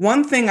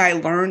 One thing I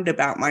learned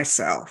about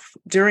myself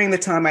during the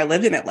time I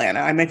lived in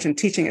Atlanta, I mentioned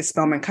teaching at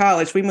Spelman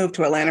College. We moved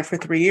to Atlanta for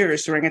 3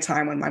 years during a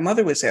time when my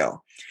mother was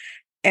ill.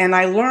 And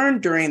I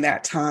learned during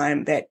that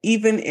time that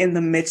even in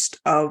the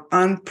midst of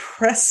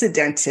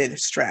unprecedented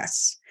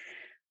stress,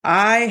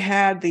 I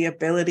had the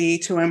ability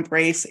to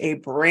embrace a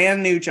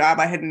brand new job.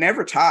 I had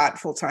never taught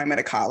full-time at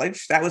a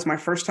college. That was my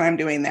first time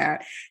doing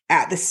that.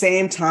 At the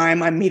same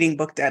time, I'm meeting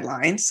book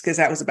deadlines, because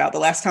that was about the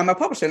last time I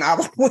published a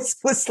novel was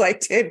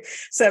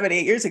 7,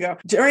 8 years ago.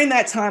 During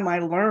that time, I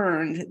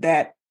learned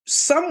that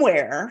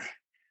somewhere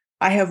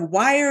I have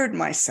wired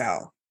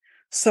myself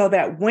so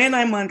that when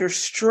I'm under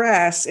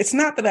stress, it's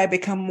not that I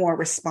become more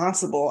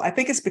responsible. I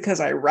think it's because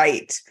I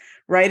write.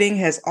 Writing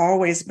has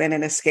always been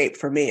an escape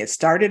for me. It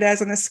started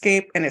as an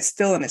escape, and it's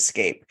still an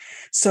escape.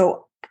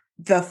 So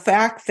the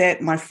fact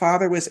that my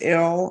father was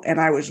ill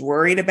and I was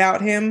worried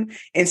about him,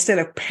 instead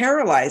of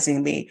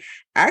paralyzing me,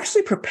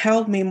 actually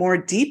propelled me more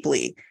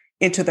deeply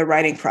into the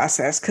writing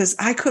process, because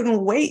I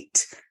couldn't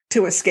wait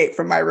to escape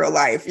from my real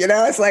life.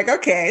 It's like,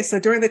 okay, so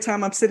during the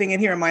time I'm sitting in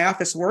here in my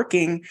office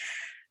working,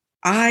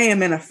 I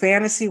am in a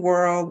fantasy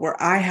world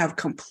where I have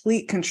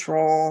complete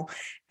control,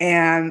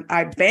 and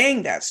I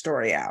banged that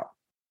story out.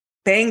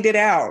 banged it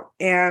out,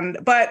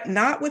 but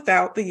not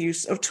without the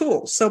use of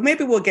tools. So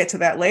maybe we'll get to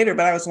that later.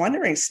 But I was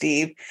wondering,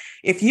 Steve,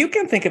 if you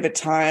can think of a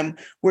time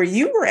where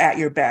you were at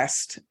your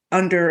best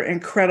under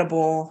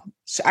incredible,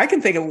 I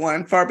can think of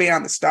one, Far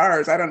Beyond the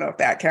Stars. I don't know if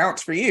that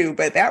counts for you,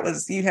 but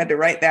you had to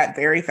write that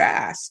very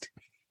fast.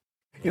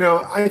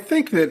 I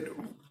think that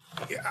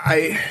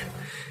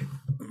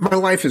my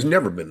life has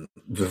never been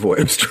devoid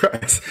of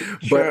stress,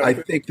 but I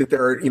think that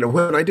there are,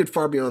 when I did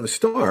Far Beyond the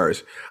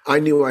Stars, I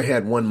knew I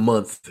had 1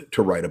 month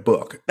to write a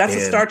book. That's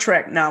a Star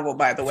Trek novel,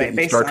 by the way,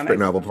 based on Star Trek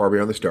novel, Far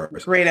Beyond the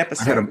Stars. Great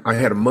episode. I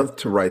had a month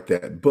to write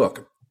that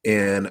book,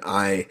 and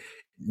I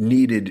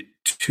needed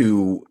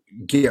to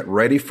get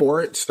ready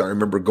for it. So I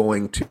remember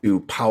going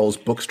to Powell's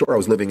bookstore. I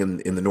was living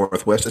in the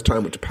Northwest at the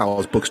time, went to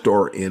Powell's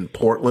bookstore in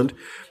Portland,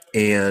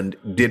 and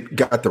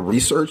got the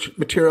research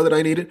material that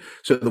I needed.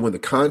 So that when the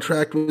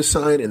contract was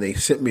signed and they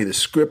sent me the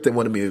script they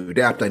wanted me to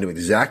adapt, I knew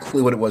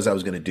exactly what it was I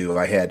was going to do.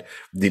 I had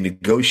the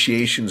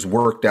negotiations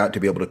worked out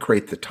to be able to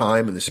create the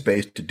time and the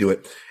space to do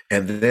it.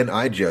 And then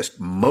I just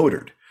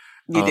motored.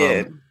 You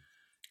did.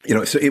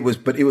 So it was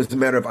a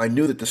matter of, I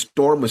knew that the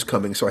storm was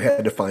coming, so I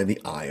had to find the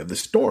eye of the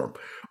storm.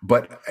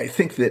 But I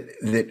think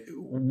that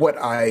what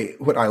I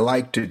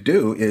like to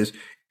do is,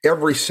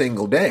 every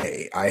single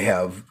day, I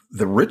have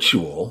the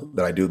ritual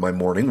that I do, my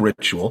morning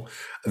ritual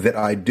that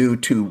I do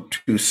to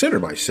center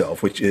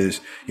myself, which is,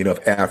 of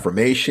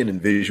affirmation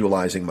and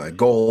visualizing my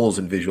goals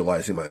and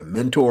visualizing my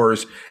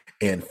mentors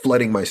and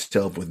flooding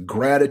myself with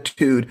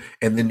gratitude.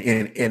 And then,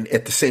 and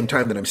at the same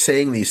time that I'm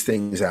saying these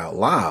things out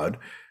loud,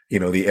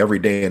 the every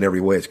day and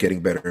every way it's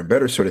getting better and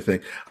better sort of thing,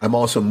 I'm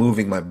also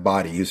moving my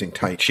body using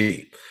Tai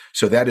Chi.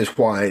 So that is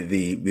why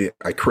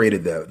I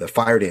created the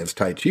Fire Dance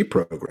Tai Chi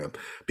program,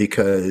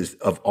 because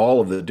of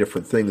all of the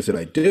different things that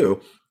I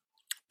do.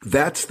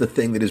 That's the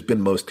thing that has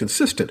been most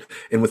consistent.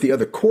 And with the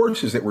other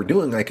courses that we're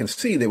doing, I can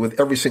see that with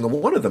every single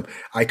one of them,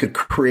 I could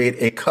create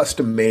a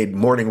custom-made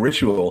morning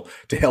ritual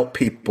to help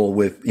people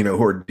with,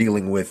 who are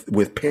dealing with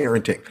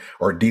parenting,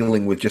 or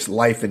dealing with just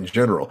life in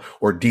general,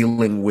 or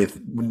dealing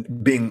with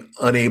being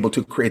unable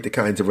to create the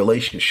kinds of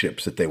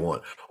relationships that they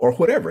want, or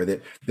whatever,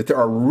 that there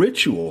are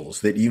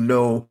rituals that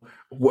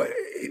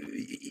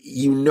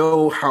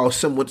how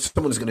someone's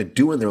going to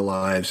do in their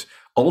lives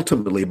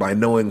ultimately by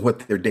knowing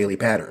what their daily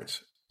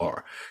patterns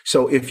are.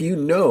 So if you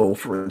know,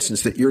 for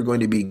instance, that you're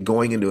going to be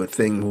going into a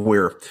thing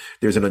where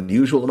there's an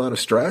unusual amount of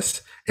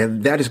stress,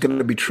 and that is going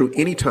to be true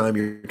anytime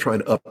you're trying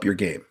to up your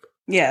game.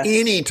 Yes.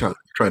 Anytime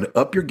you're trying to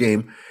up your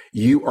game,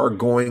 you are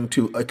going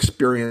to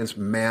experience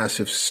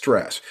massive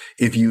stress.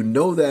 If you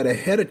know that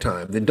ahead of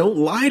time, then don't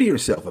lie to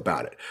yourself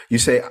about it. You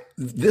say,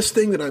 this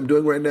thing that I'm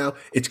doing right now,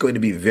 it's going to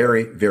be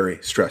very, very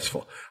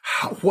stressful.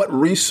 What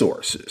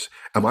resources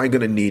am I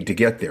going to need to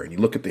get there? And you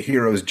look at the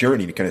hero's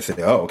journey, and you kind of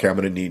say, oh, okay, I'm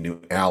going to need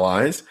new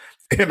allies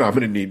and I'm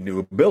going to need new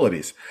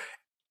abilities.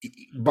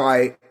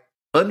 By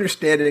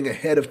understanding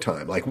ahead of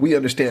time, like we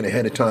understand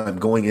ahead of time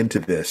going into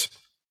this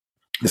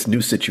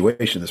new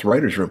situation, this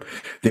writer's room,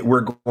 that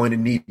we're going to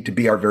need to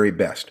be our very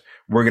best.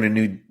 We're going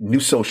to need new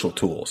social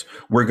tools.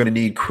 We're going to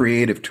need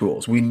creative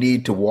tools. We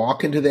need to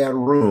walk into that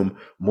room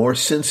more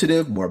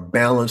sensitive, more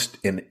balanced,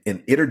 and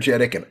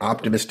energetic and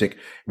optimistic,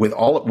 with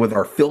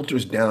our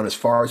filters down as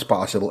far as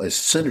possible, as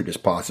centered as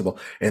possible.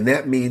 And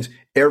that means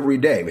every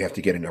day we have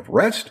to get enough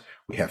rest.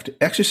 We have to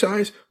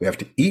exercise. We have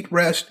to eat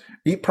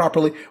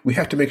properly. We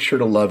have to make sure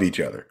to love each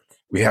other.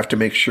 We have to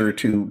make sure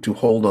to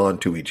hold on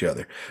to each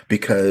other,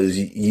 because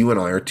you and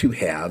I are two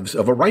halves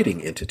of a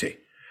writing entity,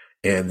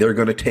 and they're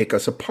going to take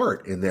us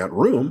apart in that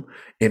room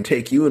and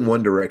take you in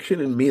one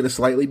direction and me in a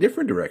slightly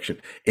different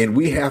direction. And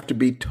we have to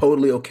be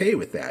totally okay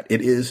with that.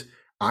 It is,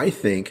 I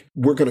think,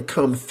 we're going to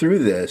come through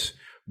this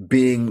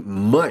being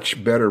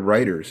much better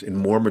writers and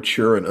more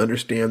mature and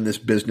understand this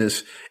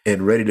business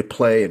and ready to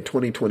play. And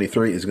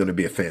 2023 is going to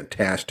be a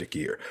fantastic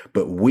year,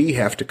 but we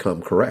have to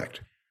come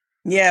correct.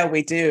 Yeah,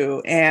 we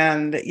do.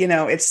 And,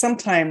 it's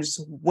sometimes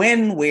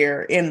when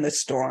we're in the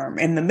storm,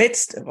 in the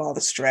midst of all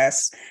the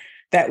stress,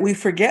 that we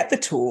forget the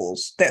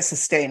tools that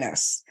sustain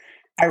us.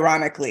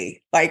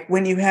 Ironically, like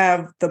when you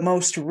have the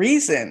most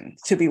reason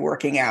to be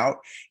working out,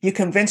 you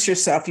convince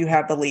yourself you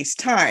have the least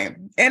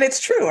time. And it's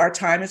true. Our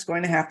time is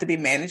going to have to be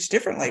managed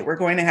differently. We're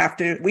going to have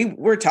to,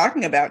 we're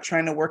talking about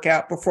trying to work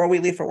out before we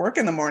leave for work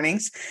in the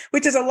mornings,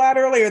 which is a lot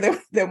earlier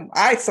than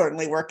I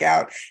certainly work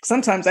out.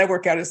 Sometimes I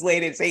work out as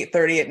late as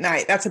 8:30 at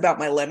night. That's about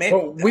my limit.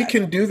 Well, we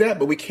can do that,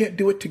 but we can't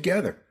do it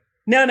together.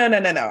 No. What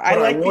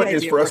I want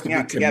is for us to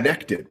be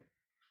connected. Together.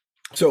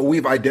 So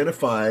we've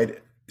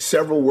identified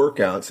several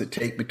workouts that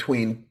take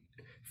between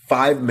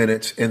 5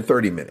 minutes and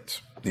 30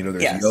 minutes.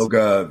 There's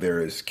yoga,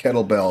 there is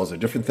kettlebells, there are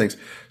different things,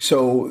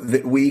 so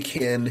that we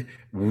can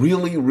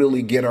really,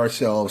 really get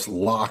ourselves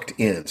locked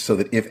in, so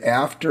that if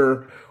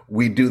after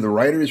we do the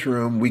writer's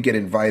room, we get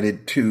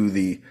invited to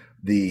the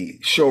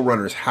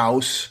showrunner's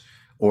house,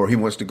 or he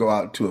wants to go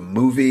out to a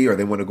movie, or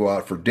they want to go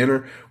out for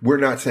dinner, we're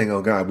not saying,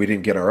 oh God, we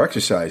didn't get our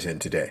exercise in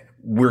today.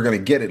 We're going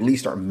to get at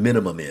least our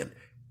minimum in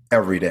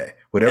every day,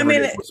 whatever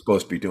it is we're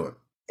supposed to be doing.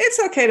 it's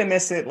okay to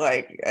miss it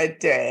like a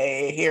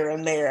day here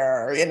and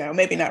there,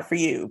 maybe not for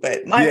you,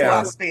 but my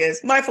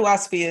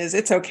philosophy is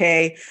it's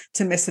okay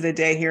to miss it a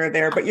day here or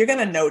there, but you're going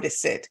to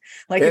notice it.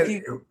 Like and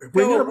if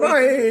you're my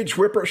age,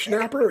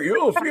 whippersnapper,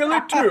 you'll feel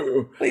it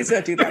too. Please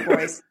don't do that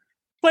voice.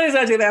 Please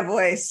don't do that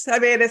voice. I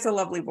mean, it's a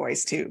lovely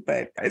voice too,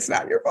 but it's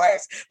not your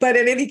voice. But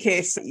in any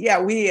case,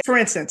 for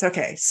instance,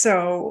 okay,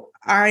 so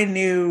I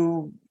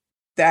knew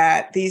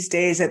that these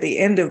days at the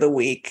end of the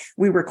week,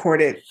 we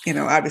record it,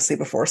 obviously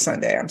before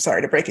Sunday. I'm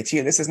sorry to break it to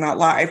you. This is not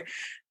live.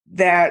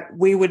 That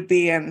we would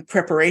be in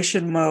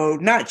preparation mode,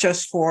 not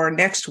just for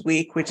next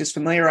week, which is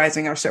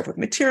familiarizing ourselves with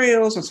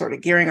materials and sort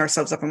of gearing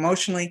ourselves up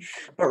emotionally,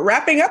 but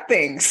wrapping up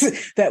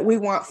things that we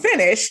want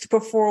finished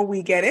before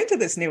we get into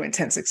this new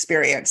intense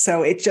experience.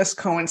 So it just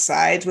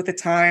coincides with the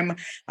time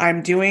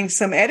I'm doing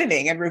some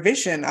editing and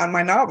revision on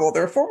my novel,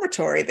 The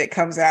Reformatory, that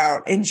comes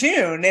out in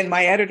June. And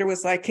my editor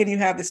was like, can you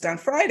have this done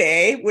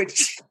Friday?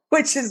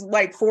 Which is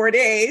like 4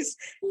 days.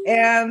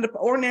 And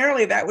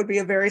ordinarily that would be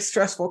a very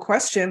stressful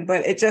question,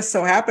 but it just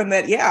so happened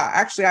that,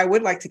 actually I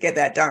would like to get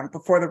that done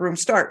before the room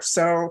starts.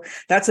 So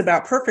that's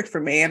about perfect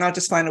for me. And I'll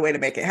just find a way to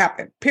make it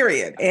happen,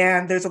 period.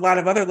 And there's a lot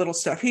of other little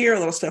stuff here,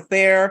 little stuff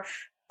there.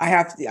 I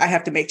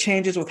have to make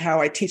changes with how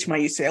I teach my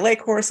UCLA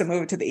course and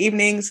move it to the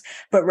evenings.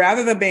 But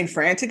rather than being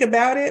frantic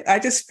about it, I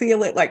just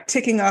feel it like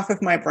ticking off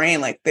of my brain,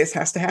 like this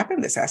has to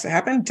happen. This has to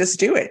happen. Just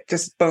do it.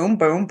 Just boom,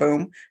 boom,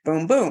 boom,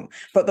 boom, boom.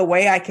 But the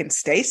way I can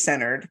stay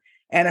centered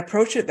and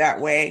approach it that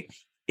way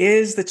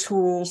is the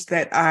tools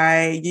that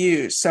I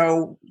use.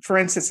 So for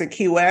instance, in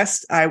Key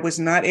West, I was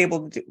not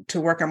able to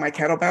work on my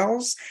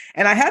kettlebells,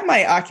 and I had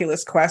my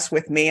Oculus Quest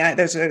with me.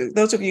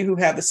 Those of you who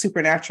have the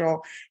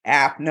Supernatural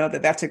app know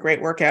that that's a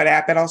great workout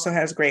app. It also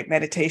has great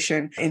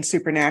meditation in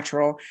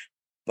Supernatural.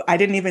 I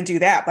didn't even do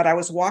that, but I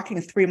was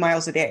walking 3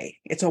 miles a day.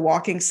 It's a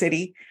walking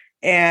city.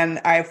 And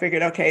I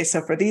figured, okay,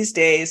 so for these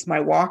days, my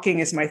walking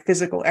is my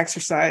physical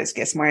exercise,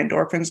 gets my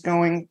endorphins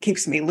going,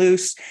 keeps me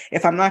loose.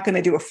 If I'm not going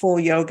to do a full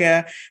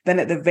yoga, then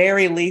at the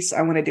very least,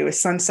 I want to do a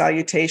sun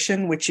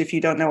salutation, which if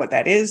you don't know what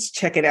that is,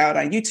 check it out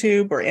on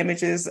YouTube or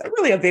images.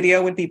 Really, a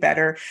video would be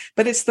better,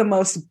 but it's the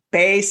most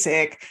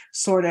basic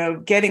sort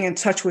of getting in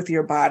touch with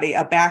your body.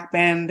 A back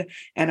bend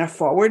and a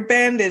forward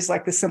bend is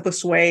like the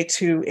simplest way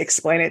to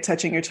explain it,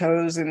 touching your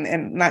toes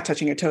and not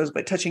touching your toes,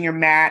 but touching your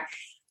mat,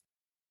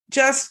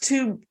 just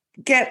to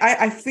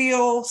I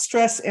feel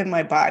stress in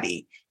my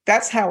body.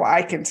 That's how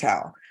I can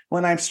tell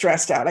when I'm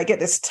stressed out. I get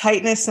this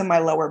tightness in my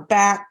lower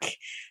back.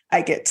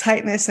 I get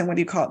tightness in, what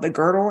do you call it, the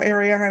girdle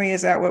area, honey?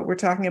 Is that what we're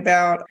talking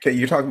about? Okay,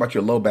 you're talking about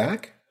your low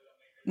back?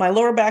 My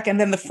lower back and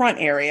then the front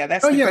area.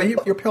 That's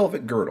your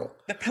pelvic girdle.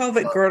 The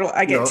pelvic girdle.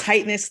 I get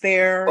tightness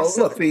there. Well,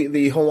 look,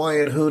 the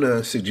Hawaiian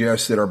Huna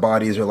suggests that our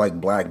bodies are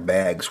like black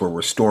bags where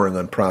we're storing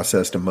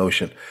unprocessed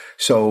emotion.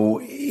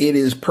 So it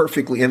is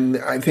perfectly, and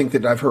I think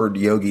that I've heard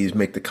yogis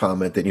make the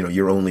comment that,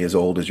 you're only as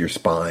old as your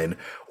spine,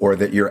 or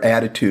that your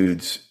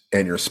attitudes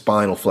and your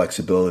spinal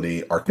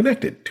flexibility are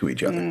connected to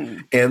each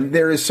other. And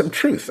there is some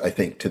truth, I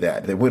think, to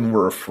that when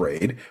we're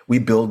afraid, we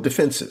build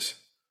defenses.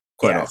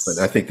 Quite often,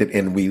 I think that,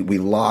 and we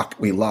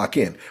lock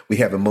in. We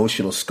have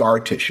emotional scar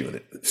tissue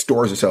that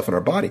stores itself in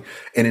our body,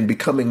 and in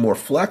becoming more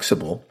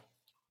flexible,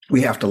 we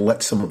have to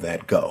let some of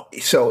that go.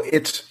 So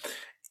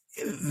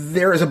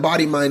there is a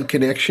body-mind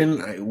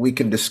connection. We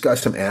can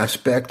discuss some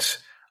aspects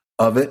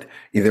of it.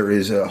 There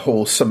is a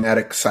whole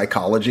somatic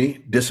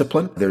psychology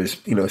discipline.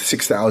 There's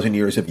 6,000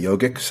 years of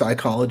yogic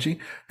psychology.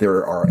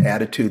 There are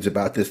attitudes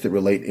about this that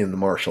relate in the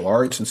martial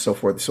arts and so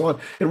forth and so on.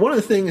 And one of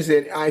the things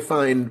that I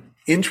find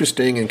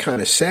interesting and kind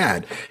of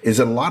sad is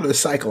that a lot of the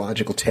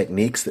psychological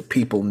techniques that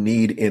people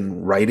need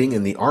in writing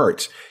and the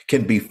arts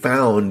can be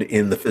found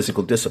in the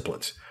physical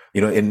disciplines,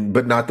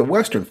 but not the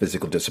Western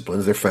physical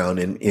disciplines. They're found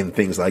in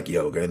things like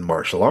yoga and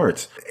martial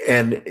arts,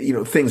 and,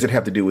 things that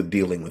have to do with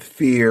dealing with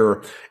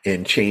fear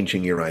and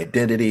changing your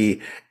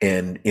identity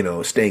and,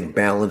 staying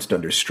balanced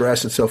under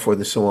stress and so forth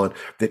and so on,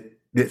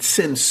 that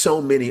sends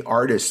so many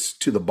artists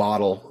to the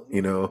bottle,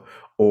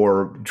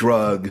 or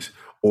drugs,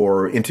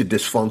 or into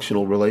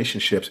dysfunctional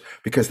relationships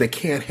because they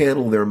can't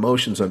handle their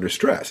emotions under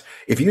stress.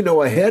 If you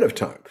know ahead of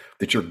time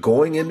that you're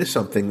going into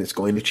something that's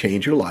going to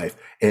change your life,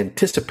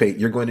 anticipate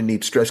you're going to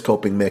need stress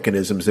coping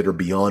mechanisms that are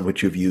beyond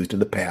what you've used in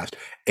the past,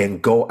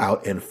 and go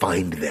out and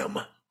find them.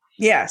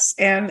 Yes.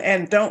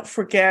 And don't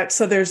forget,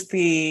 so there's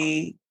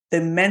the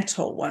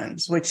mental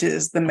ones, which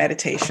is the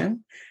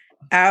meditation.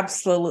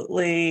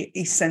 Absolutely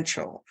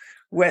essential.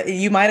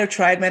 You might have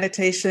tried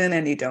meditation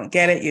and you don't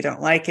get it, you don't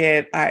like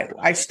it.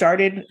 I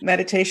started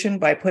meditation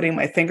by putting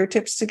my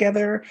fingertips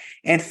together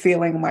and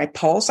feeling my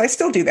pulse. I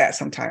still do that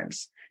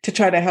sometimes to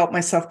try to help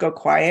myself go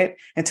quiet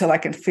until I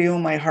can feel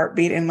my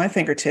heartbeat in my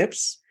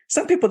fingertips.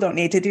 Some people don't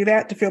need to do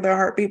that to feel their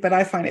heartbeat, but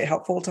I find it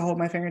helpful to hold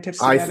my fingertips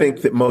together. I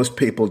think that most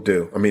people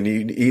do. I mean,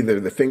 either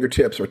the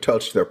fingertips are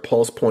touched their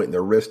pulse point in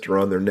their wrist or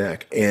on their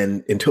neck,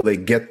 and until they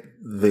get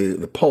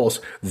the pulse,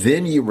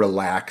 then you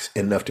relax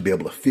enough to be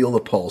able to feel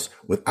the pulse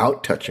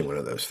without touching one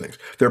of those things.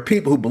 There are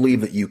people who believe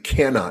that you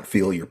cannot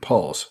feel your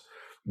pulse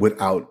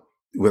without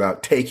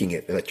without taking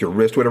it at your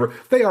wrist, whatever,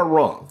 they are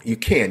wrong. You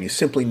can. You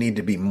simply need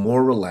to be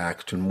more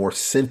relaxed and more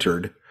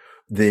centered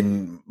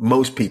than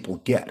most people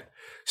get.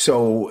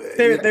 So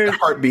the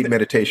heartbeat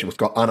meditation was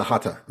called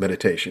Anahata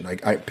meditation.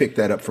 I picked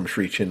that up from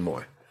Sri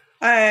Chinmoy.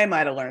 I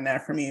might have learned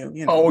that from you.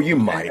 Oh, you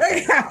might.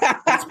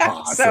 That's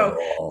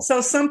possible. So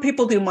some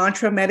people do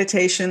mantra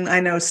meditation. I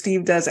know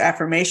Steve does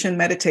affirmation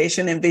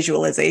meditation and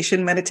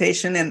visualization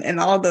meditation, and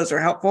all of those are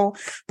helpful.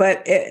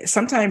 But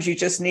sometimes you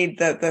just need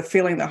the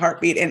feeling the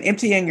heartbeat and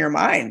emptying your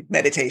mind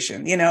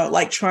meditation,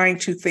 like trying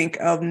to think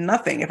of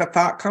nothing. If a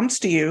thought comes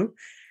to you,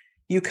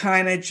 you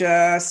kind of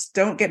just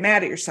don't get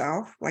mad at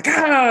yourself. Like,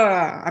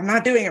 I'm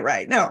not doing it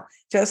right. No,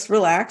 just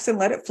relax and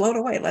let it float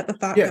away. Let the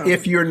thought go.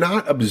 If you're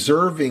not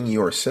observing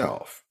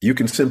yourself, you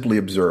can simply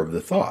observe the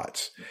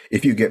thoughts.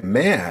 If you get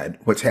mad,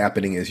 what's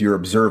happening is you're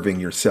observing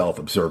yourself,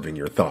 observing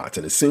your thoughts.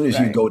 And as soon as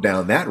you go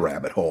down that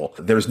rabbit hole,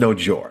 there's no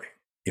joy.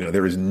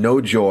 There is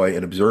no joy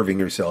in observing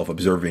yourself,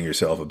 observing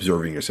yourself,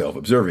 observing yourself,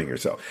 observing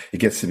yourself. It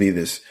gets to be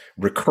this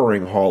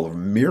recurring hall of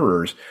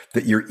mirrors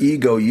that your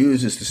ego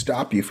uses to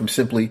stop you from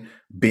simply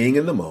being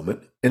in the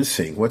moment and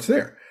seeing what's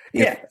there.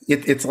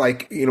 It's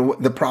like,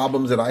 the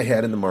problems that I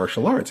had in the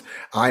martial arts.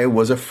 I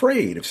was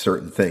afraid of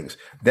certain things.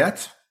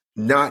 That's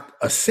not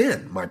a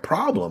sin. My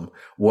problem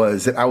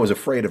was that I was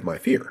afraid of my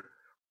fear.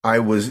 I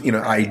was,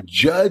 I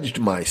judged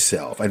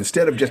myself.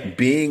 Instead of just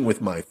being with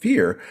my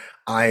fear,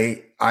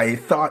 I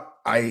thought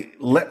I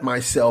let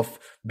myself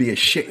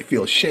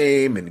feel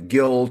shame and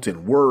guilt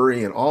and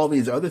worry and all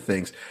these other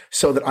things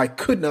so that I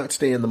could not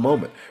stay in the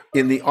moment.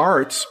 In the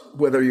arts,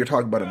 whether you're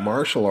talking about a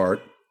martial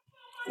art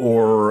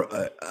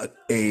or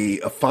a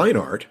fine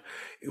art,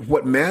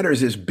 what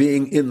matters is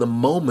being in the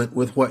moment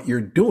with what you're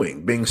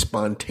doing, being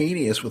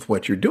spontaneous with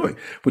what you're doing,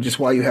 which is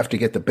why you have to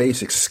get the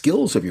basic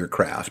skills of your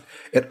craft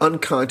at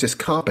unconscious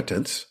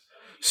competence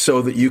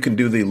so that you can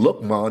do the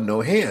look ma,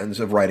 no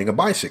hands of riding a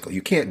bicycle.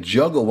 You can't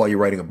juggle while you're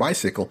riding a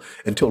bicycle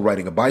until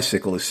riding a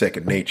bicycle is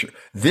second nature.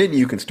 Then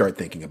you can start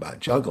thinking about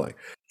juggling.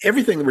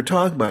 Everything that we're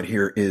talking about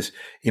here is,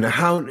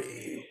 how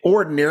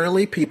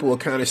ordinarily people will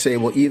kind of say,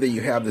 well, either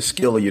you have the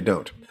skill or you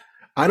don't.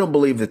 I don't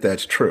believe that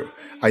that's true.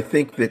 I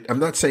think that I'm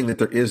not saying that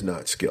there is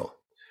not skill.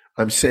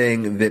 I'm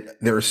saying that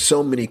there are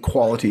so many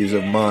qualities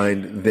of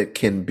mind that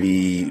can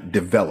be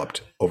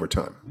developed over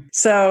time.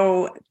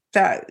 So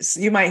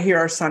you might hear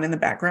our son in the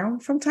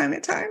background from time to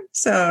time.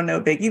 So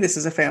no biggie. This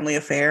is a family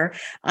affair.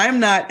 I'm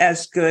not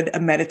as good a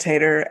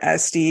meditator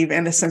as Steve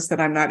in the sense that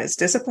I'm not as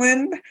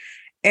disciplined,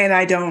 and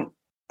I don't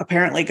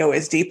apparently go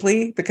as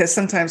deeply, because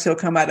sometimes he'll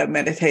come out of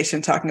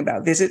meditation talking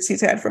about visits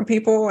he's had from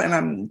people, and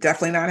I'm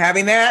definitely not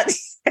having that.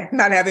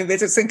 Not having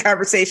visits and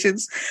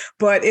conversations.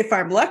 But if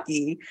I'm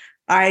lucky,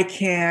 I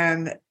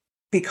can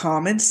be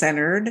calm and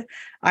centered.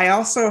 I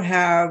also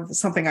have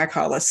something I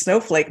call a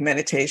snowflake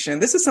meditation.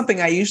 This is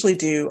something I usually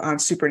do on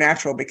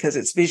Supernatural because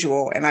it's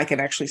visual and I can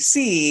actually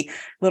see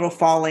little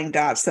falling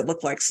dots that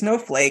look like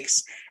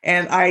snowflakes.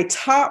 And I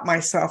taught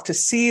myself to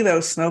see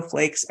those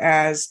snowflakes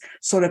as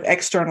sort of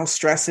external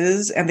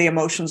stresses and the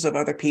emotions of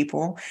other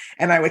people.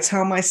 And I would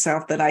tell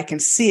myself that I can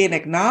see and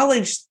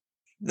acknowledge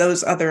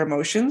those other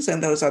emotions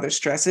and those other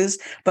stresses,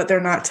 but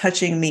they're not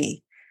touching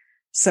me.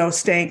 So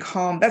staying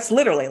calm, that's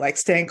literally like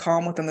staying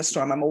calm within the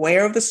storm. I'm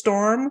aware of the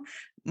storm.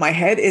 My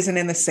head isn't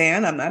in the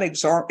sand. I'm not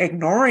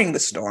ignoring the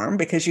storm,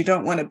 because you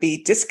don't want to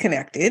be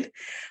disconnected.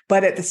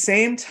 But at the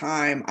same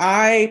time,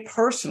 I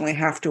personally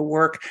have to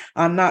work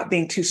on not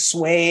being too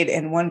swayed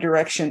in one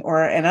direction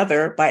or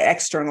another by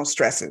external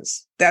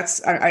stresses.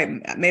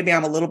 Maybe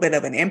I'm a little bit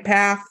of an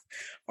empath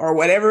or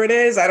whatever it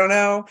is. I don't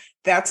know.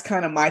 That's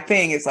kind of my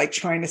thing, is like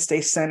trying to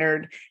stay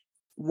centered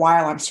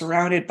while I'm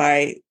surrounded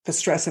by the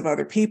stress of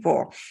other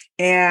people.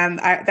 And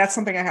that's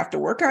something I have to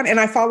work on. And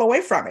I fall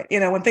away from it.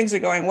 When things are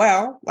going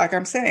well, like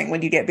I'm saying,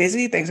 when you get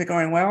busy, things are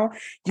going well,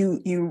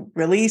 you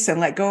release and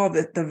let go of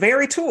the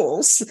very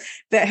tools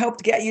that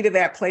helped get you to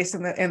that place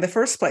in the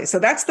first place. So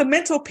that's the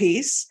mental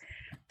piece,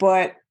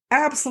 but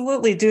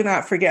absolutely do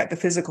not forget the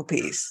physical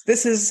piece.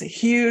 This is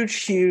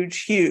huge,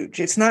 huge, huge.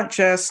 It's not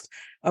just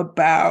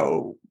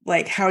about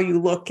like how you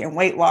look and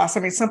weight loss. I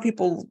mean, some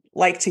people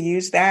like to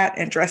use that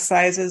and dress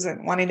sizes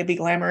and wanting to be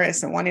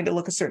glamorous and wanting to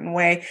look a certain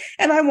way.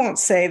 And I won't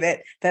say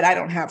that I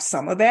don't have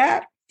some of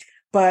that,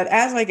 but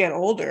as I get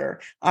older,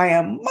 I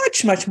am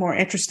much, much more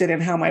interested in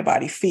how my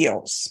body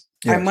feels.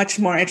 Yes. I'm much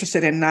more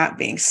interested in not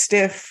being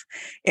stiff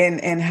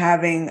and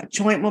having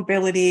joint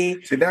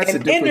mobility. See, that's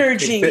and the difference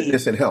energy. between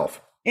fitness and health.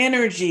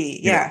 Energy,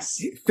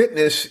 yes.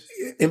 Fitness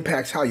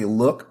impacts how you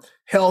look.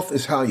 Health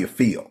is how you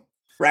feel.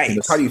 Right.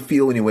 How do you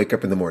feel when you wake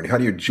up in the morning? How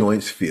do your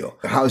joints feel?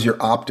 How's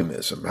your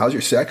optimism? How's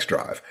your sex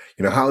drive?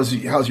 How's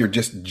your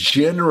just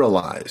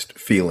generalized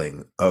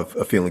feeling of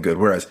feeling good?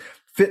 Whereas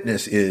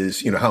fitness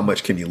is, how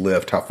much can you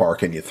lift? How far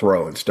can you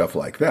throw and stuff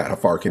like that? How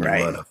far can you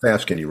run? How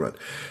fast can you run?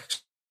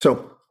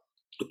 So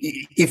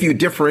if you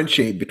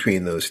differentiate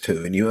between those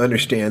two and you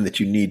understand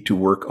that you need to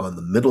work on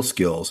the middle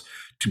skills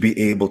to be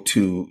able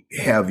to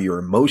have your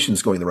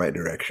emotions going the right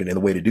direction. And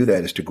the way to do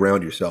that is to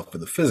ground yourself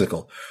in the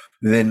physical.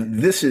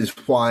 Then this is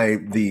why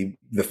the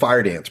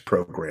Fire Dance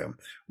program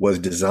was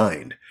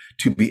designed,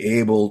 to be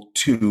able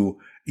to,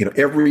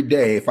 every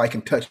day, if I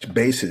can touch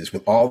bases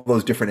with all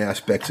those different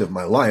aspects of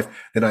my life,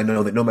 then I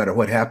know that no matter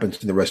what happens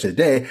to the rest of the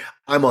day,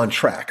 I'm on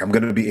track. I'm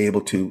going to be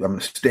able to, I'm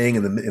staying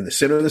in the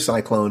center of the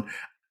cyclone.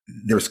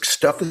 There's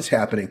stuff that's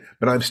happening,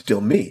 but I'm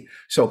still me.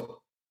 So,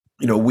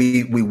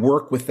 we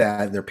work with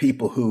that, and there are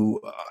people who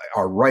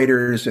are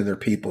writers, and there are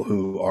people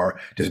who are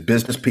just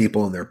business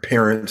people, and they're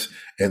parents,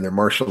 and they're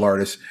martial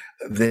artists,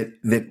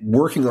 that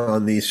working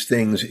on these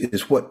things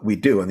is what we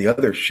do. And the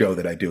other show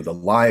that I do, the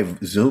live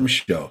Zoom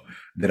show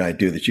that I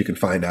do, that you can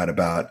find out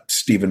about,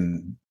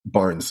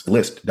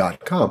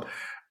 StephenBarnesList.com.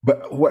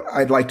 But what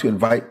I'd like to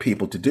invite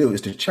people to do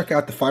is to check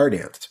out the Fire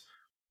Dance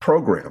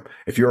program.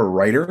 If you're a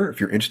writer, if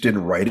you're interested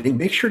in writing,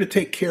 make sure to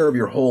take care of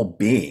your whole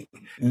being.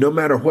 No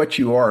matter what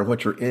you are and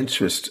what your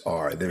interests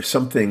are, there's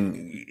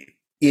something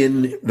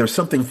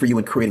for you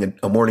in creating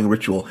a morning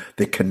ritual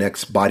that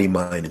connects body,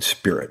 mind, and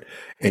spirit.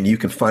 And you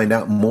can find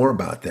out more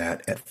about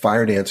that at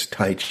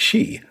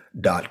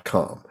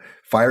firedancetaichi.com.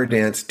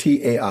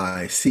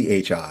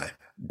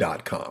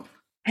 firedancetaichi.com.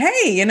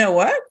 Hey, you know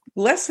what?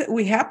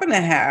 We happen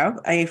to have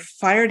a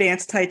Fire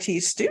Dance Tai Chi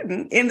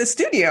student in the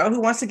studio who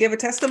wants to give a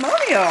testimonial.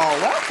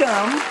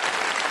 Welcome.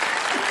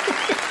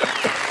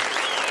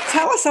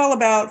 Tell us all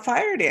about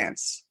Fire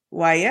Dance.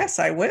 Why, yes,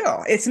 I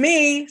will. It's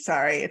me.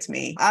 Sorry, it's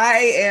me.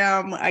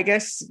 I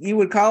guess you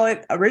would call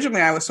it,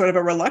 originally I was sort of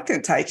a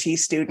reluctant Tai Chi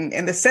student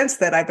in the sense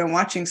that I've been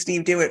watching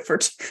Steve do it for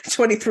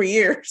 23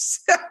 years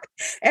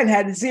and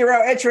had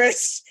zero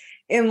interest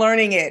in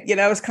learning it.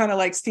 It's kind of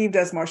like Steve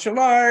does martial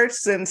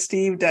arts and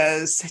Steve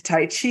does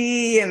Tai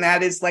Chi, and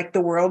that is like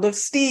the world of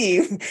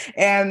Steve.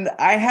 And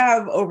I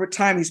have, over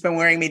time, he's been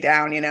wearing me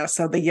down,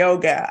 so the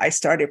yoga I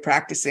started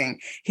practicing.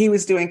 He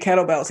was doing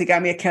kettlebells. He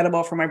got me a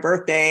kettlebell for my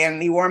birthday and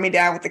he wore me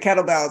down with the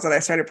kettlebells and I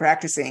started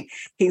practicing.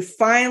 He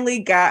finally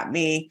got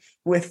me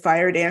with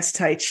Fire Dance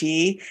Tai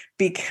Chi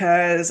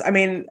because,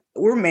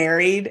 we're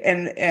married,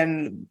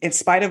 and in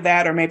spite of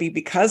that, or maybe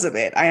because of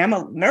it, I am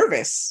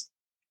nervous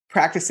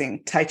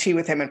practicing Tai Chi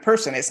with him in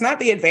person. It's not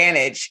the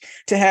advantage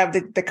to have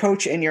the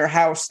coach in your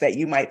house that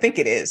you might think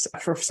it is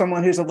for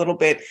someone who's a little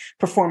bit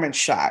performance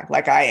shy,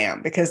 like I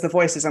am, because the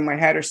voices in my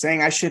head are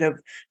saying I should have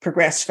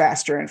progressed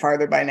faster and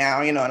farther by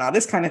now, and all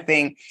this kind of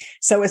thing.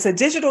 So it's a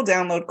digital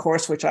download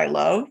course, which I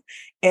love.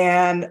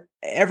 And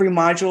every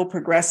module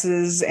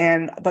progresses,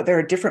 but there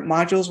are different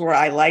modules where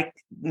I like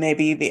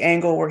maybe the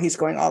angle where he's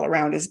going all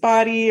around his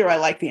body, or I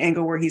like the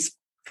angle where he's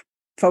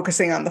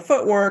focusing on the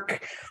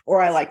footwork, or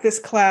I like this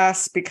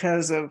class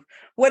because of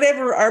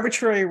whatever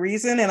arbitrary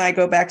reason. And I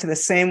go back to the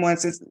same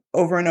ones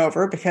over and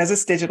over because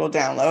it's digital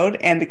download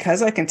and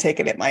because I can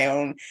take it at my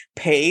own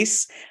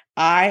pace.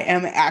 I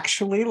am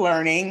actually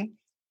learning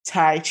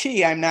Tai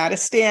Chi. I'm not a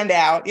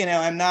standout.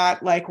 I'm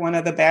not like one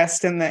of the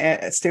best in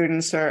the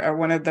students or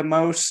one of the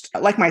most,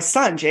 like my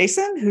son,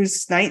 Jason,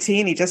 who's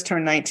 19. He just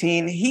turned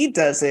 19. He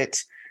does it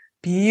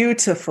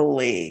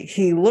beautifully.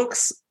 He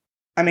looks,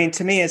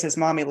 to me, as his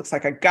mom, he looks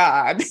like a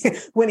god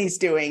when he's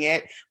doing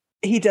it.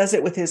 He does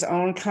it with his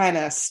own kind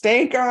of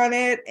stank on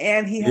it.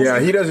 And he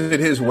does it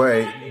his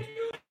way.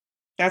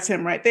 That's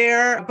him right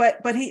there.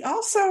 But he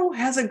also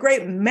has a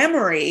great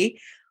memory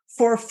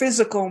for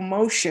physical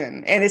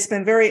motion. And it's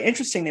been very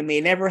interesting to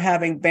me, never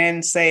having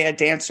been, say, a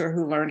dancer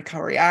who learned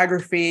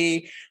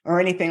choreography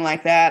or anything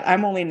like that.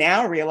 I'm only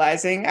now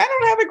realizing I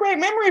don't have a great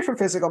memory for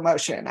physical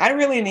motion. I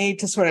really need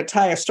to sort of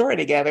tie a story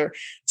together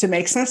to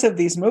make sense of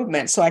these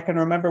movements so I can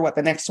remember what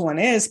the next one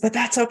is, but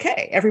that's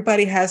okay.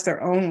 Everybody has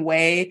their own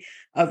way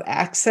of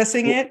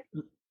accessing it.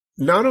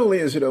 Not only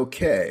is it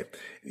okay,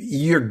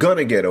 you're going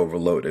to get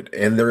overloaded.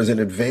 And there is an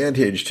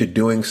advantage to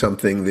doing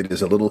something that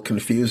is a little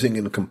confusing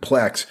and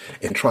complex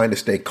and trying to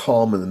stay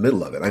calm in the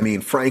middle of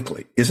it.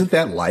 Frankly, isn't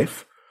that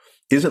life?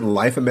 Isn't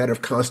life a matter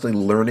of constantly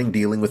learning,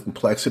 dealing with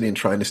complexity and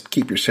trying to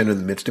keep your center in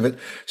the midst of it?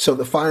 So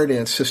the Fire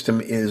Dance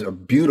system is a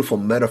beautiful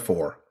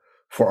metaphor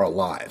for our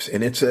lives.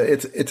 And it's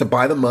a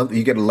by the month,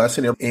 you get a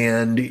lesson,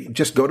 and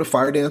just go to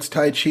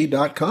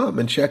firedancetaichi.com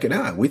and check it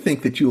out. We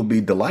think that you will be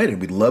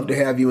delighted. We'd love to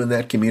have you in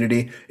that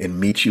community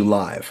and meet you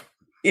live.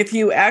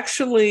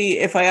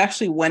 If I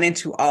actually went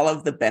into all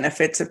of the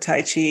benefits of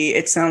Tai Chi,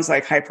 it sounds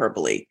like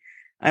hyperbole.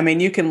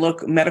 You can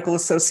look, medical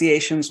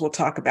associations will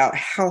talk about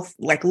health,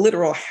 like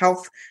literal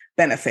health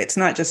benefits,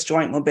 not just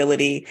joint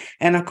mobility.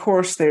 And of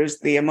course,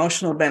 there's the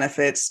emotional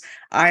benefits.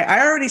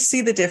 I already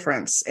see the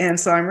difference. And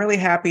so I'm really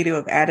happy to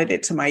have added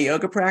it to my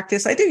yoga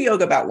practice. I do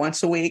yoga about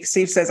once a week.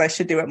 Steve says I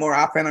should do it more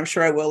often. I'm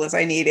sure I will as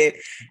I need it.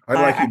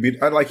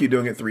 I'd like you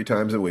doing it 3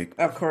 times a week.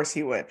 Of course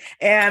he would.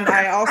 And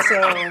I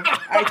also,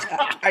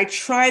 I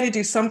try to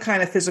do some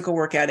kind of physical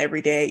workout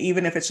every day,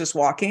 even if it's just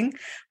walking.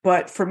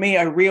 But for me,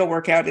 a real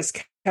workout is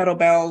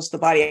kettlebells, the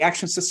body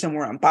action system,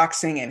 we're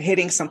unboxing and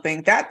hitting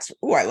something.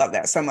 I love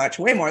that so much,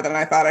 way more than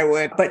I thought I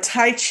would. But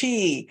Tai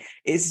Chi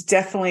is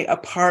definitely a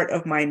part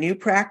of my new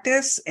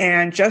practice.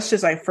 And just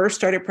as I first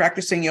started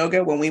practicing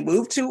yoga when we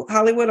moved to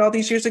Hollywood all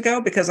these years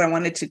ago, because I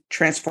wanted to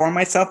transform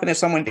myself into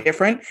someone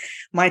different,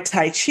 my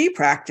Tai Chi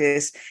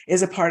practice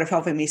is a part of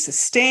helping me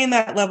sustain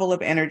that level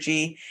of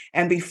energy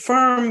and be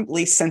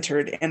firmly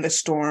centered in the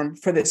storm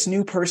for this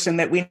new person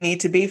that we need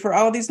to be for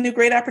all these new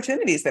great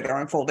opportunities that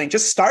are unfolding,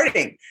 just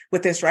starting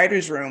with this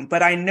writer's room.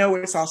 But I know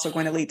it's also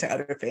going to lead to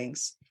other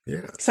things.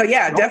 Yeah. So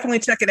definitely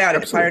check it out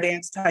Absolutely.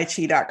 at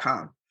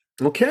FireDanceTaiChi.com.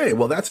 Okay,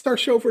 well, that's our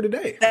show for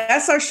today.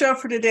 That's our show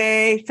for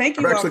today. Thank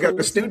you. I've actually got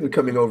a student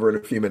coming over in a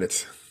few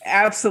minutes.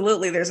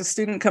 Absolutely. There's a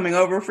student coming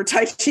over for a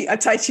Tai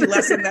Chi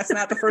lesson. That's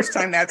not the first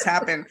time that's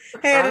happened.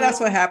 Hey,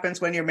 that's what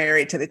happens when you're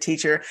married to the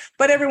teacher.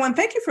 But everyone,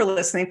 thank you for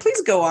listening.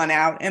 Please go on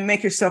out and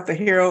make yourself the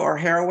hero or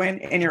heroine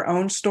in your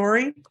own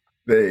story.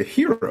 The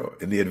hero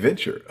in the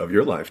adventure of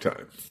your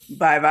lifetime.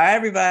 Bye-bye,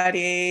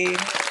 everybody.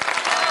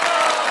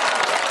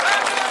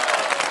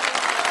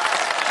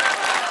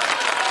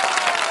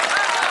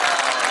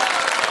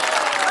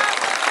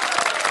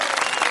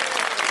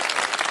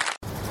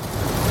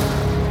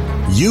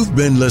 You've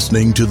been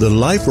listening to the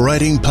Life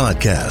Writing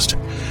Podcast.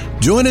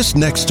 Join us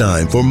next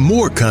time for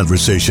more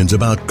conversations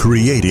about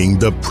creating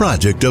the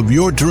project of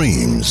your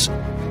dreams.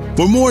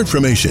 For more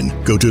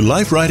information, go to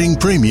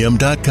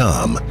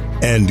lifewritingpremium.com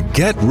and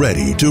get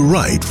ready to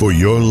write for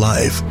your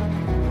life.